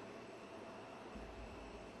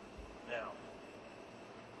 Now,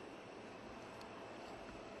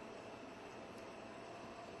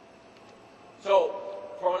 so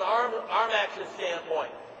from an arm action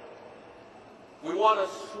standpoint, we want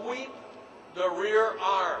to sweep the rear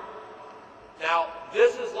arm. Now,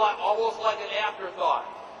 this is almost like an afterthought.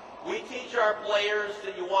 We teach our players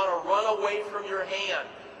that you want to run away from your hand.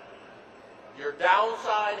 Your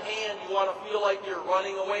downside hand, you want to feel like you're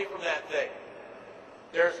running away from that thing.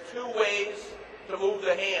 There's two ways to move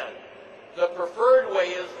the hand. The preferred way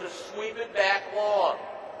is to sweep it back long.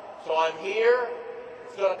 So I'm here,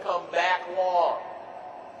 it's going to come back long.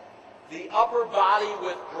 The upper body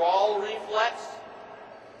withdrawal reflex,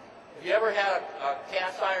 have you ever had a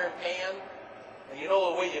cast iron pan And you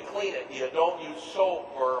know the way you clean it, you don't use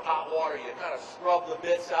soap or hot water. You kind of scrub the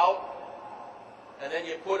bits out, and then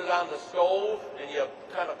you put it on the stove, and you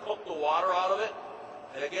kind of cook the water out of it,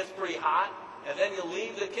 and it gets pretty hot. And then you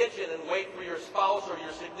leave the kitchen and wait for your spouse or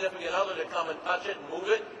your significant other to come and touch it and move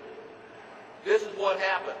it. This is what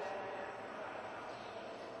happens.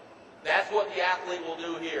 That's what the athlete will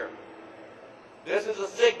do here. This is a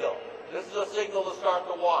signal. This is a signal to start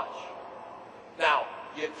the watch. Now,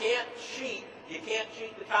 you can't cheat. You can't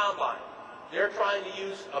cheat the combine. They're trying to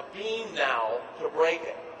use a beam now to break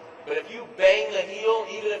it. But if you bang the heel,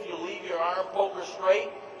 even if you leave your arm poker straight,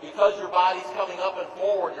 because your body's coming up and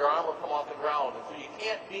forward, your arm will come off the ground. And so you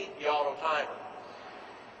can't beat the auto timer.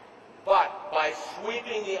 But by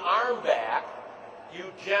sweeping the arm back, you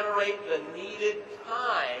generate the needed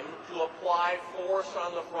time to apply force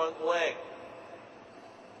on the front leg.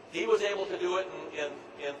 He was able to do it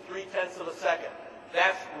in 3/10 of a second.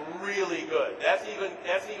 That's really good. That's even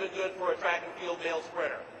good for a track and field male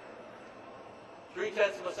sprinter.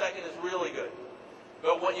 3/10 of a second is really good.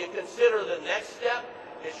 But when you consider the next step,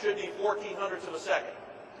 it should be 1400ths of a second.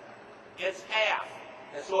 It's half.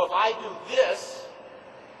 And so if I do this,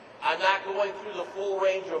 I'm not going through the full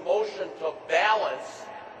range of motion to balance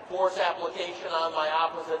force application on my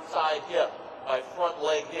opposite side hip, my front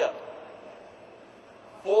leg hip.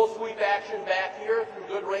 Full sweep action back here through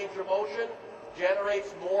good range of motion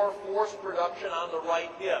generates more force production on the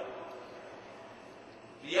right hip.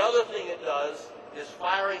 The other thing it does is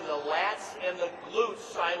firing the lats and the glutes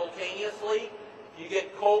simultaneously. You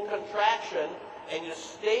get co-contraction and you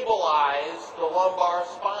stabilize the lumbar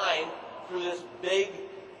spine through this big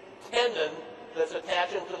tendon that's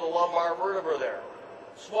attaching to the lumbar vertebra there.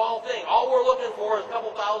 Small thing. All we're looking for is a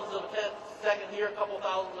couple thousandths of a second here, a couple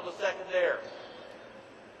thousandths of a second there.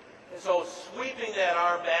 And so sweeping that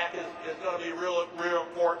arm back is going to be real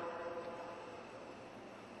important.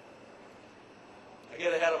 I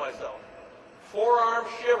get ahead of myself. Forearm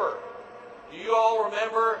shiver. Do you all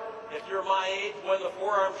remember, if you're my age, when the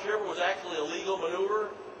forearm shiver was actually a legal maneuver?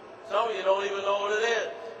 Some of you don't even know what it is.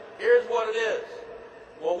 Here's what it is.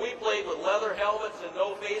 When we played with leather helmets and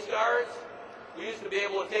no face guards, we used to be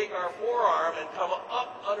able to take our forearm and come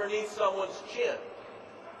up underneath someone's chin.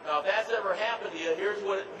 Now, if that's ever happened to you, here's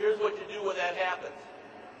what you do when that happens.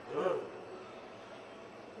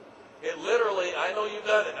 It literally, I know you've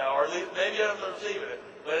done it now, or at least maybe I'm receiving it,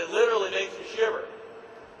 but it literally makes you shiver.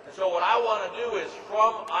 And so what I want to do is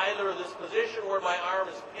from either this position where my arm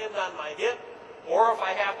is pinned on my hip, or if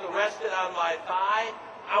I have to rest it on my thigh,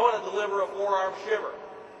 I want to deliver a forearm shiver.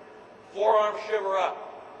 Forearm shiver up.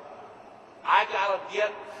 I got to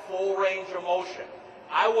get full range of motion.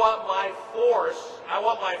 I want my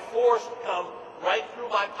force to come right through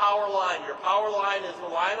my power line. Your power line is the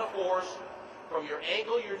line of force from your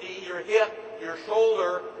ankle, your knee, your hip, your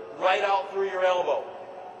shoulder, right out through your elbow.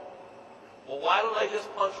 Well, why don't I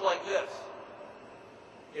just punch like this?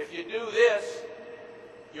 If you do this,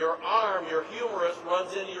 your arm, your humerus,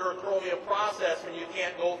 runs into your acromion process and you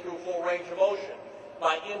can't go through full range of motion.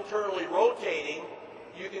 By internally rotating,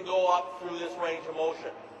 you can go up through this range of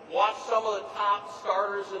motion. Watch some of the top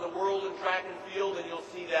starters in the world in track and field and you'll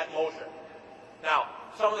see that motion. Now,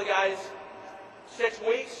 some of the guys, 6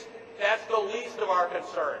 weeks, that's the least of our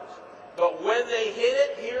concerns. But when they hit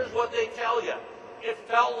it, here's what they tell you. It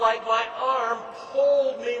felt like my arm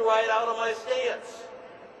pulled me right out of my stance.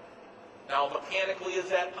 Now, mechanically, is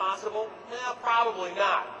that possible? Probably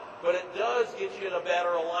not. But it does get you in a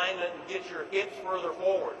better alignment and get your hips further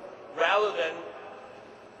forward, rather than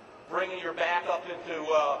bringing your back up into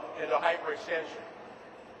hyperextension.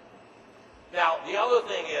 Now, the other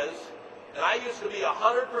thing is, and I used to be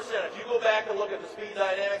 100%, if you go back and look at the Speed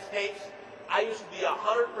Dynamics tapes, I used to be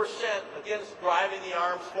 100% against driving the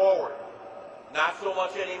arms forward. Not so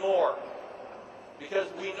much anymore. Because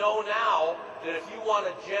we know now that if you want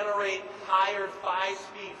to generate higher thigh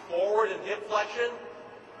speed forward and hip flexion,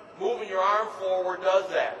 moving your arm forward does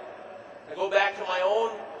that. I go back to my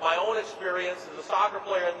own experience as a soccer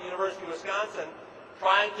player at the University of Wisconsin,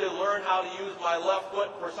 trying to learn how to use my left foot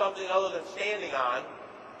for something other than standing on.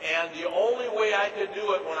 And the only way I could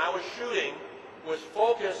do it when I was shooting was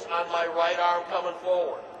focus on my right arm coming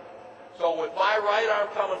forward. So with my right arm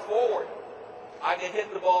coming forward, I can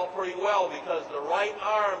hit the ball pretty well because the right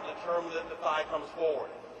arm determines that the thigh comes forward.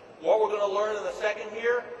 What we're going to learn in the second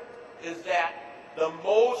here is that the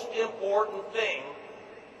most important thing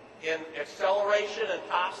in acceleration and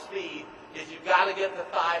top speed is you've got to get the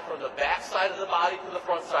thigh from the back side of the body to the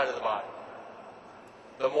front side of the body.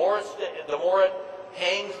 The more it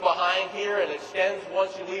hangs behind here and extends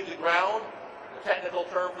once you leave the ground, the technical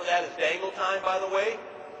term for that is dangle time, by the way.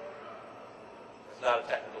 not a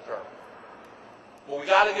technical term. But we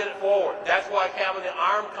got to get it forward. That's why having the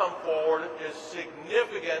arm come forward is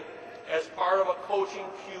significant as part of a coaching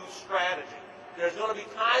cue strategy. There's going to be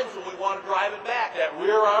times when we want to drive it back. That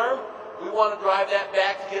rear arm, we want to drive that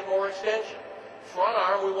back to get more extension. Front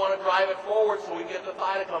arm, we want to drive it forward so we get the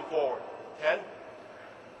thigh to come forward. Okay?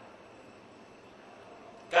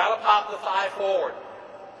 Got to pop the thigh forward.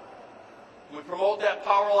 We promote that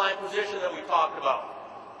power line position that we talked about.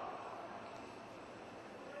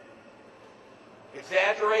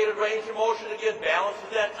 Exaggerated range of motion, again, balances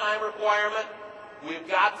that time requirement. We've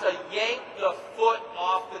got to yank the foot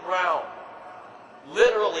off the ground.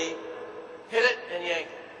 Literally, hit it and yank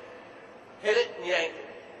it. Hit it and yank it.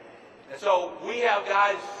 And so we have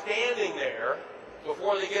guys standing there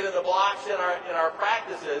before they get in the blocks in our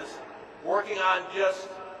practices, working on just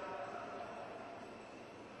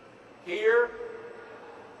here,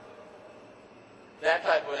 that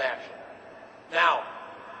type of an action. Now,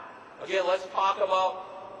 again, let's talk about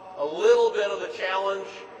a little bit of the challenge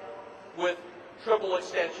with triple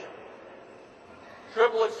extension.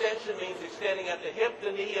 Triple extension means extending at the hip,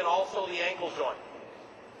 the knee, and also the ankle joint.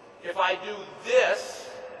 If I do this,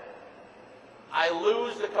 I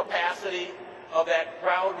lose the capacity of that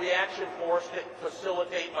ground reaction force to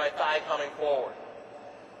facilitate my thigh coming forward.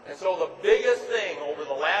 And so the biggest thing over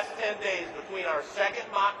the last 10 days between our second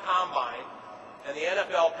mock combine and the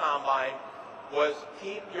NFL combine was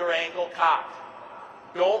keep your ankle cocked.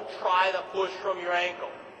 Don't try to push from your ankle.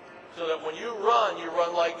 So that when you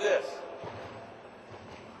run like this.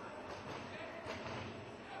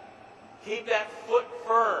 Keep that foot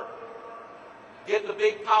firm. Get the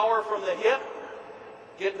big power from the hip.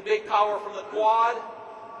 Get the big power from the quad.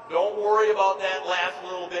 Don't worry about that last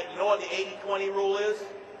little bit. You know what the 80-20 rule is?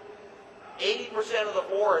 80% of the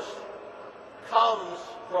force comes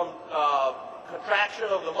from contraction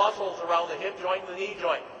of the muscles around the hip joint and the knee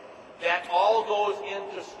joint. That all goes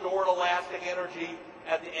into stored elastic energy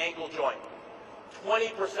at the ankle joint.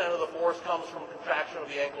 20% of the force comes from contraction of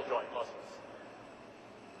the ankle joint muscles.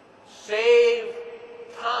 Save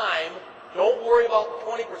time. Don't worry about the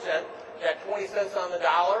 20%, that 20 cents on the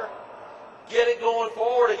dollar. Get it going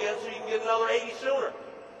forward again so you can get another 80 sooner.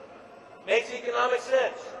 Makes economic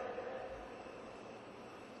sense.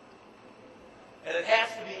 And it has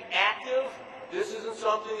to be active. This isn't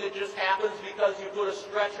something that just happens because you put a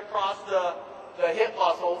stretch across the hip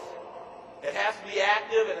muscles. It has to be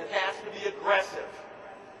active and it has to be aggressive.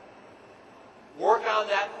 Work on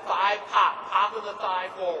that thigh pop, popping the thigh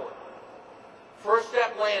forward. First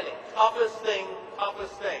step landing, toughest thing,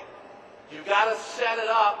 toughest thing. You've got to set it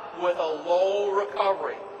up with a low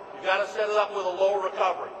recovery. You've got to set it up with a low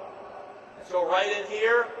recovery. And so right in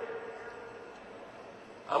here,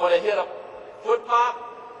 I'm going to hit a foot pop,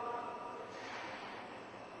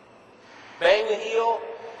 bang the heel,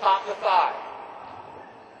 pop the thigh.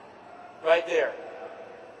 Right there.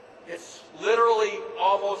 It's literally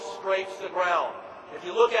almost scrapes the ground. If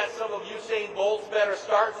you look at some of Usain Bolt's better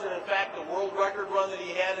starts, and in fact the world record run that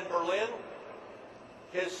he had in Berlin,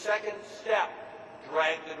 his second step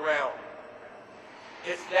dragged the ground.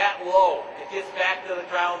 It's that low. It gets back to the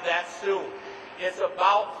ground that soon. It's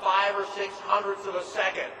about 5 or 6 hundredths of a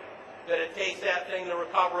second that it takes that thing to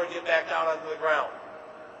recover and get back down onto the ground.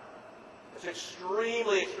 It's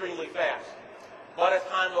extremely, extremely fast. But it's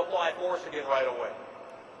time to apply force again right away.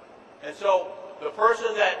 And so the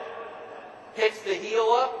person that picks the heel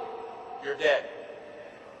up, you're dead.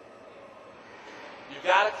 You've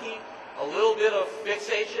got to keep a little bit of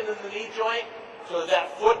fixation in the knee joint so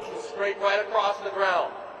that foot can scrape right across the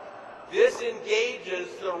ground. This engages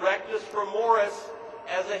the rectus femoris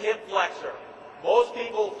as a hip flexor. Most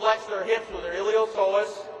people flex their hips with their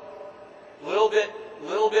iliopsoas, little bit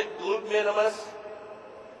glute minimus,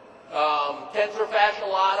 tensor fascia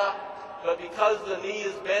lata, but because the knee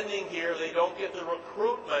is bending here, they don't get the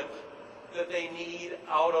recruitment that they need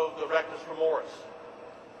out of the rectus femoris.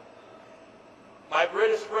 My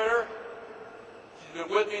British sprinter, she's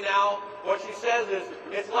been with me now, what she says is,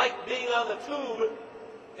 it's like being on the tube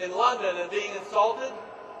in London and being insulted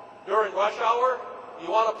during rush hour. You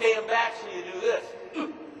want to pay them back, so you do this.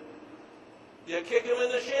 You kick them in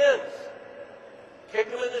the shins. Kick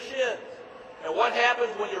them in the shins. And what happens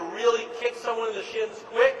when you really kick someone in the shins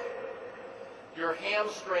quick? Your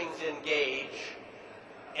hamstrings engage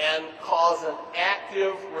and cause an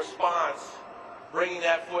active response, bringing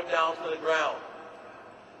that foot down to the ground.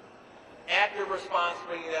 Active response,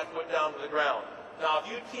 bringing that foot down to the ground. Now, if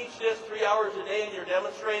you teach this 3 hours a day and you're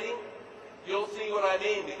demonstrating, you'll see what I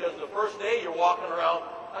mean, because the first day you're walking around,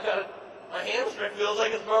 my hamstring feels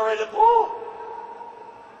like it's about ready to pull.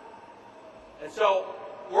 And so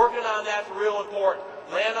working on that's real important.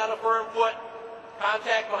 Land on a firm foot,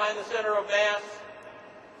 contact behind the center of mass.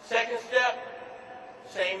 Second step,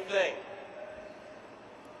 same thing.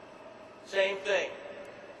 Same thing.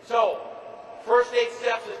 So, first 8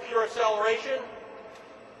 steps is pure acceleration.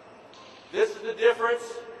 This is the difference.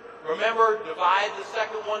 Remember, divide the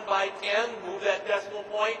second one by 10, move that decimal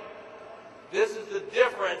point. This is the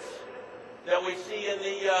difference that we see in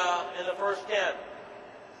the first 10.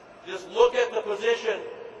 Just look at the position.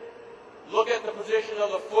 Look at the position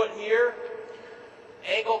of the foot here.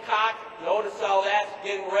 Ankle cock. Notice how that's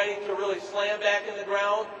getting ready to really slam back in the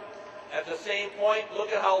ground. At the same point,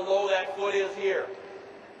 look at how low that foot is here.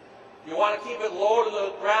 You want to keep it low to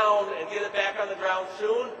the ground and get it back on the ground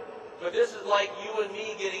soon. But this is like you and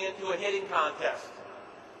me getting into a hitting contest.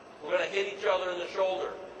 We're going to hit each other in the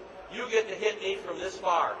shoulder. You get to hit me from this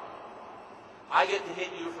far. I get to hit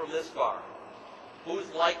you from this far. Who's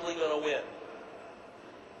likely going to win?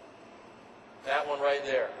 That one right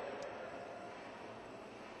there.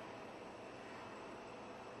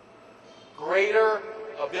 Greater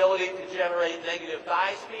ability to generate negative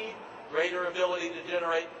thigh speed, greater ability to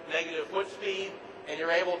generate negative foot speed, and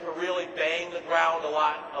you're able to really bang the ground a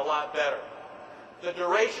lot better. The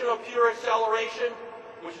duration of pure acceleration,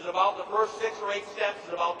 which is about the first 6 or 8 steps,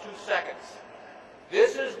 is about 2 seconds.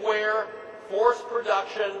 This is where force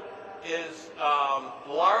production is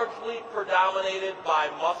largely predominated by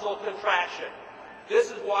muscle contraction.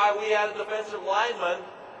 This is why we had a defensive lineman,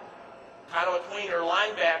 kind of a tweener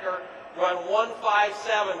linebacker, run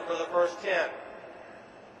 1.57 for the first 10.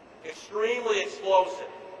 Extremely explosive.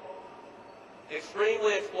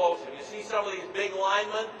 Extremely explosive. You see some of these big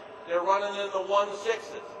linemen, they're running in the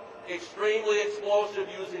 1.6s. Extremely explosive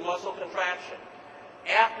using muscle contraction.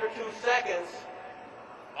 After 2 seconds,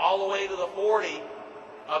 all the way to the 40,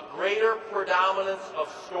 a greater predominance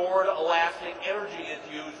of stored elastic energy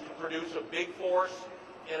is used to produce a big force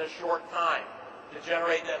in a short time, to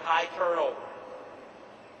generate that high turnover.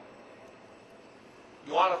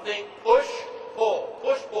 You want to think push, pull,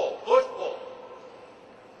 push, pull, push, pull.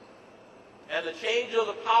 And the change of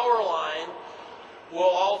the power line will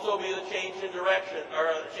also be the change in direction,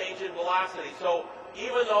 or the change in velocity. So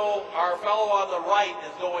even though our fellow on the right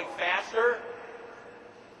is going faster,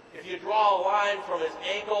 if you draw a line from his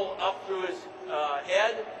ankle up through his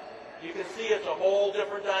head, you can see it's a whole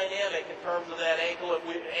different dynamic in terms of that angle if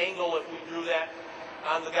we drew that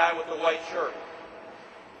on the guy with the white shirt.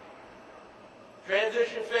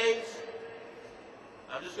 Transition phase,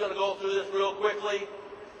 I'm just going to go through this real quickly.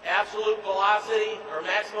 Absolute velocity, or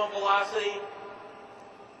maximum velocity.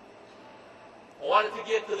 I wanted to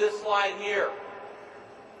get to this slide here.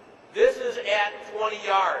 This is at 20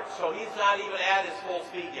 yards, so he's not even at his full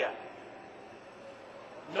speed yet.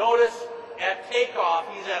 Notice at takeoff,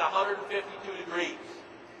 he's at 152 degrees.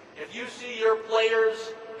 If you see your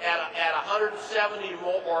players at 170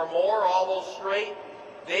 or more, almost straight,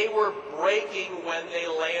 they were braking when they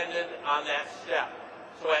landed on that step.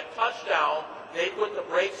 So at touchdown, they put the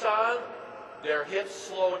brakes on, their hips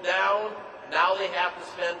slowed down, now they have to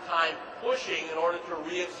spend time pushing in order to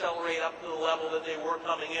re-accelerate up to the level that they were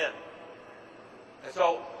coming in. And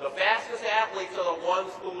so the fastest athletes are the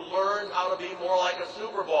ones who learn how to be more like a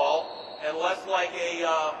Super Bowl and less like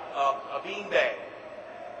a beanbag.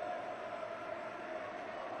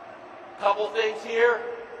 Couple things here.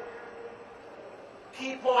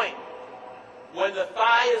 Key point. When the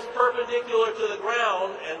thigh is perpendicular to the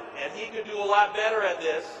ground, and he could do a lot better at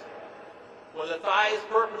this, when the thigh is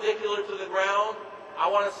perpendicular to the ground, I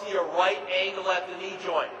want to see a right angle at the knee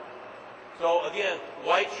joint. So again,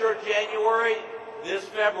 white shirt January, this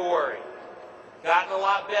February. Gotten a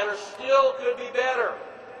lot better, still could be better.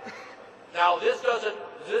 Now does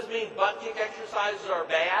this mean butt kick exercises are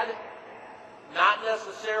bad? Not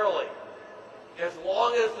necessarily. As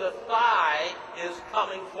long as the thigh is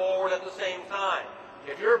coming forward at the same time.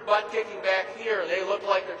 If you're butt kicking back here, they look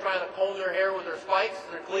like they're trying to comb their hair with their spikes,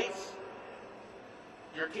 their cleats,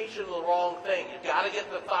 you're teaching the wrong thing. You've got to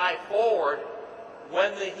get the thigh forward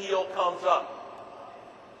when the heel comes up.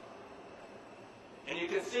 And you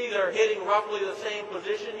can see they're hitting roughly the same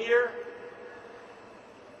position here.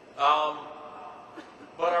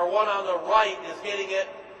 But our one on the right is hitting it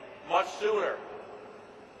much sooner.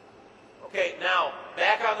 Okay, now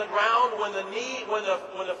back on the ground, when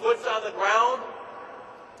the foot's on the ground,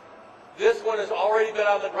 this one has already been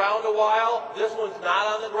on the ground a while. This one's not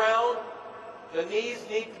on the ground. The knees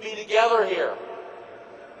need to be together here.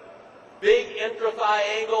 Big intra-thigh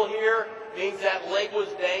angle here means that leg was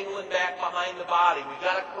dangling back behind the body. We've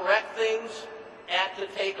got to correct things at the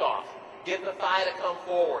takeoff. Get the thigh to come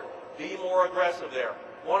forward. Be more aggressive there.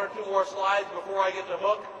 one or two more slides before I get to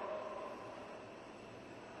hook.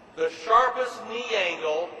 The sharpest knee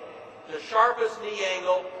angle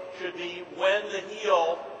should be when the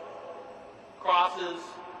heel crosses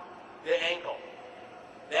the ankle.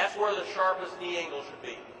 That's where the sharpest knee angle should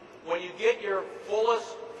be. When you get your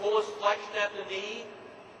fullest flexion at the knee,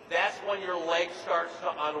 that's when your leg starts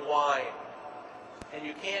to unwind. And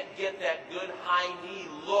you can't get that good high knee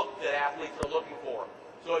look that athletes are looking for.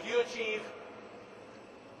 So if you achieve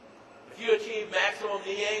maximum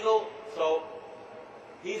knee angle, so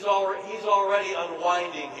he's already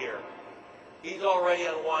unwinding here. He's already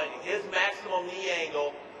unwinding. His maximum knee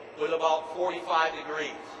angle was about 45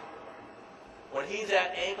 degrees. When he's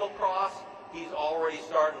at ankle cross, he's already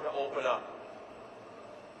starting to open up.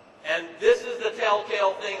 And this is the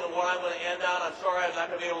telltale thing of what I'm going to end on. I'm sorry I'm not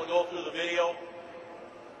going to be able to go through the video.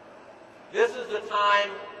 This is the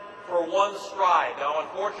time for one stride. Now,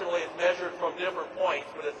 unfortunately, it's measured from different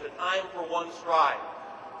points, but it's the time for one stride.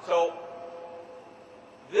 So,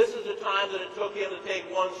 this is the time that it took him to take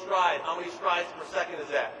one stride. How many strides per second is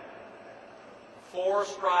that? 4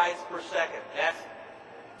 strides per second. That's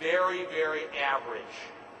very, very average.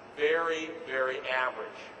 Very, very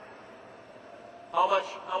average. How much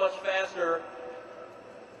faster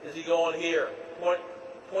is he going here?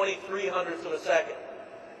 23 hundredths of a second.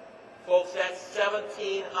 Folks, that's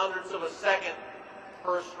 17 hundredths of a second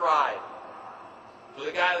per stride with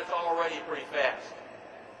a guy that's already pretty fast.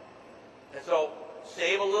 And so,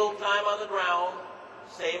 save a little time on the ground,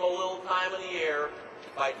 save a little time in the air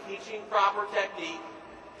by teaching proper technique,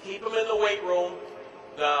 keep them in the weight room.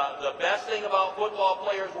 The best thing about football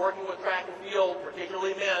players working with track and field,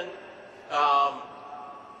 particularly men,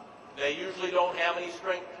 they usually don't have any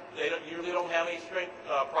strength.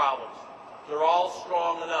 Problems. They're all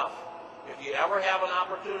strong enough. If you ever have an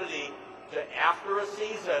opportunity to, after a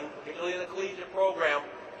season, particularly in the collegiate program,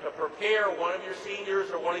 to prepare one of your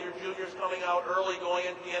seniors or one of your juniors coming out early going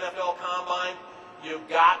into the NFL Combine, you've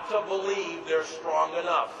got to believe they're strong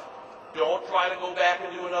enough. Don't try to go back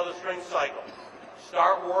and do another strength cycle.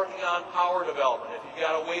 Start working on power development. If you've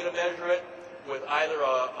got a way to measure it with either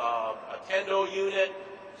a tendo unit,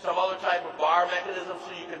 some other type of bar mechanism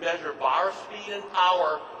so you can measure bar speed and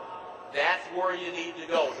power, that's where you need to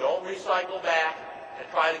go. Don't recycle back and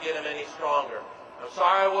try to get them any stronger. I'm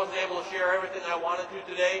sorry I wasn't able to share everything I wanted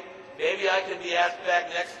to today. Maybe I can be asked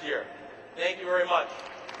back next year. Thank you very much.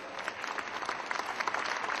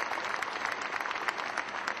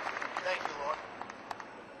 Thank you, Loren.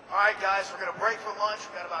 All right, guys, we're going to break for lunch.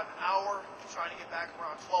 We've got about an hour. We're trying to get back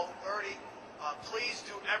around 12:30. Please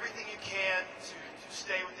do everything you can to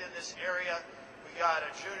stay within this area. We got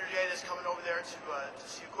a junior day that's coming over there to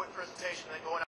see a quick presentation, and then going out.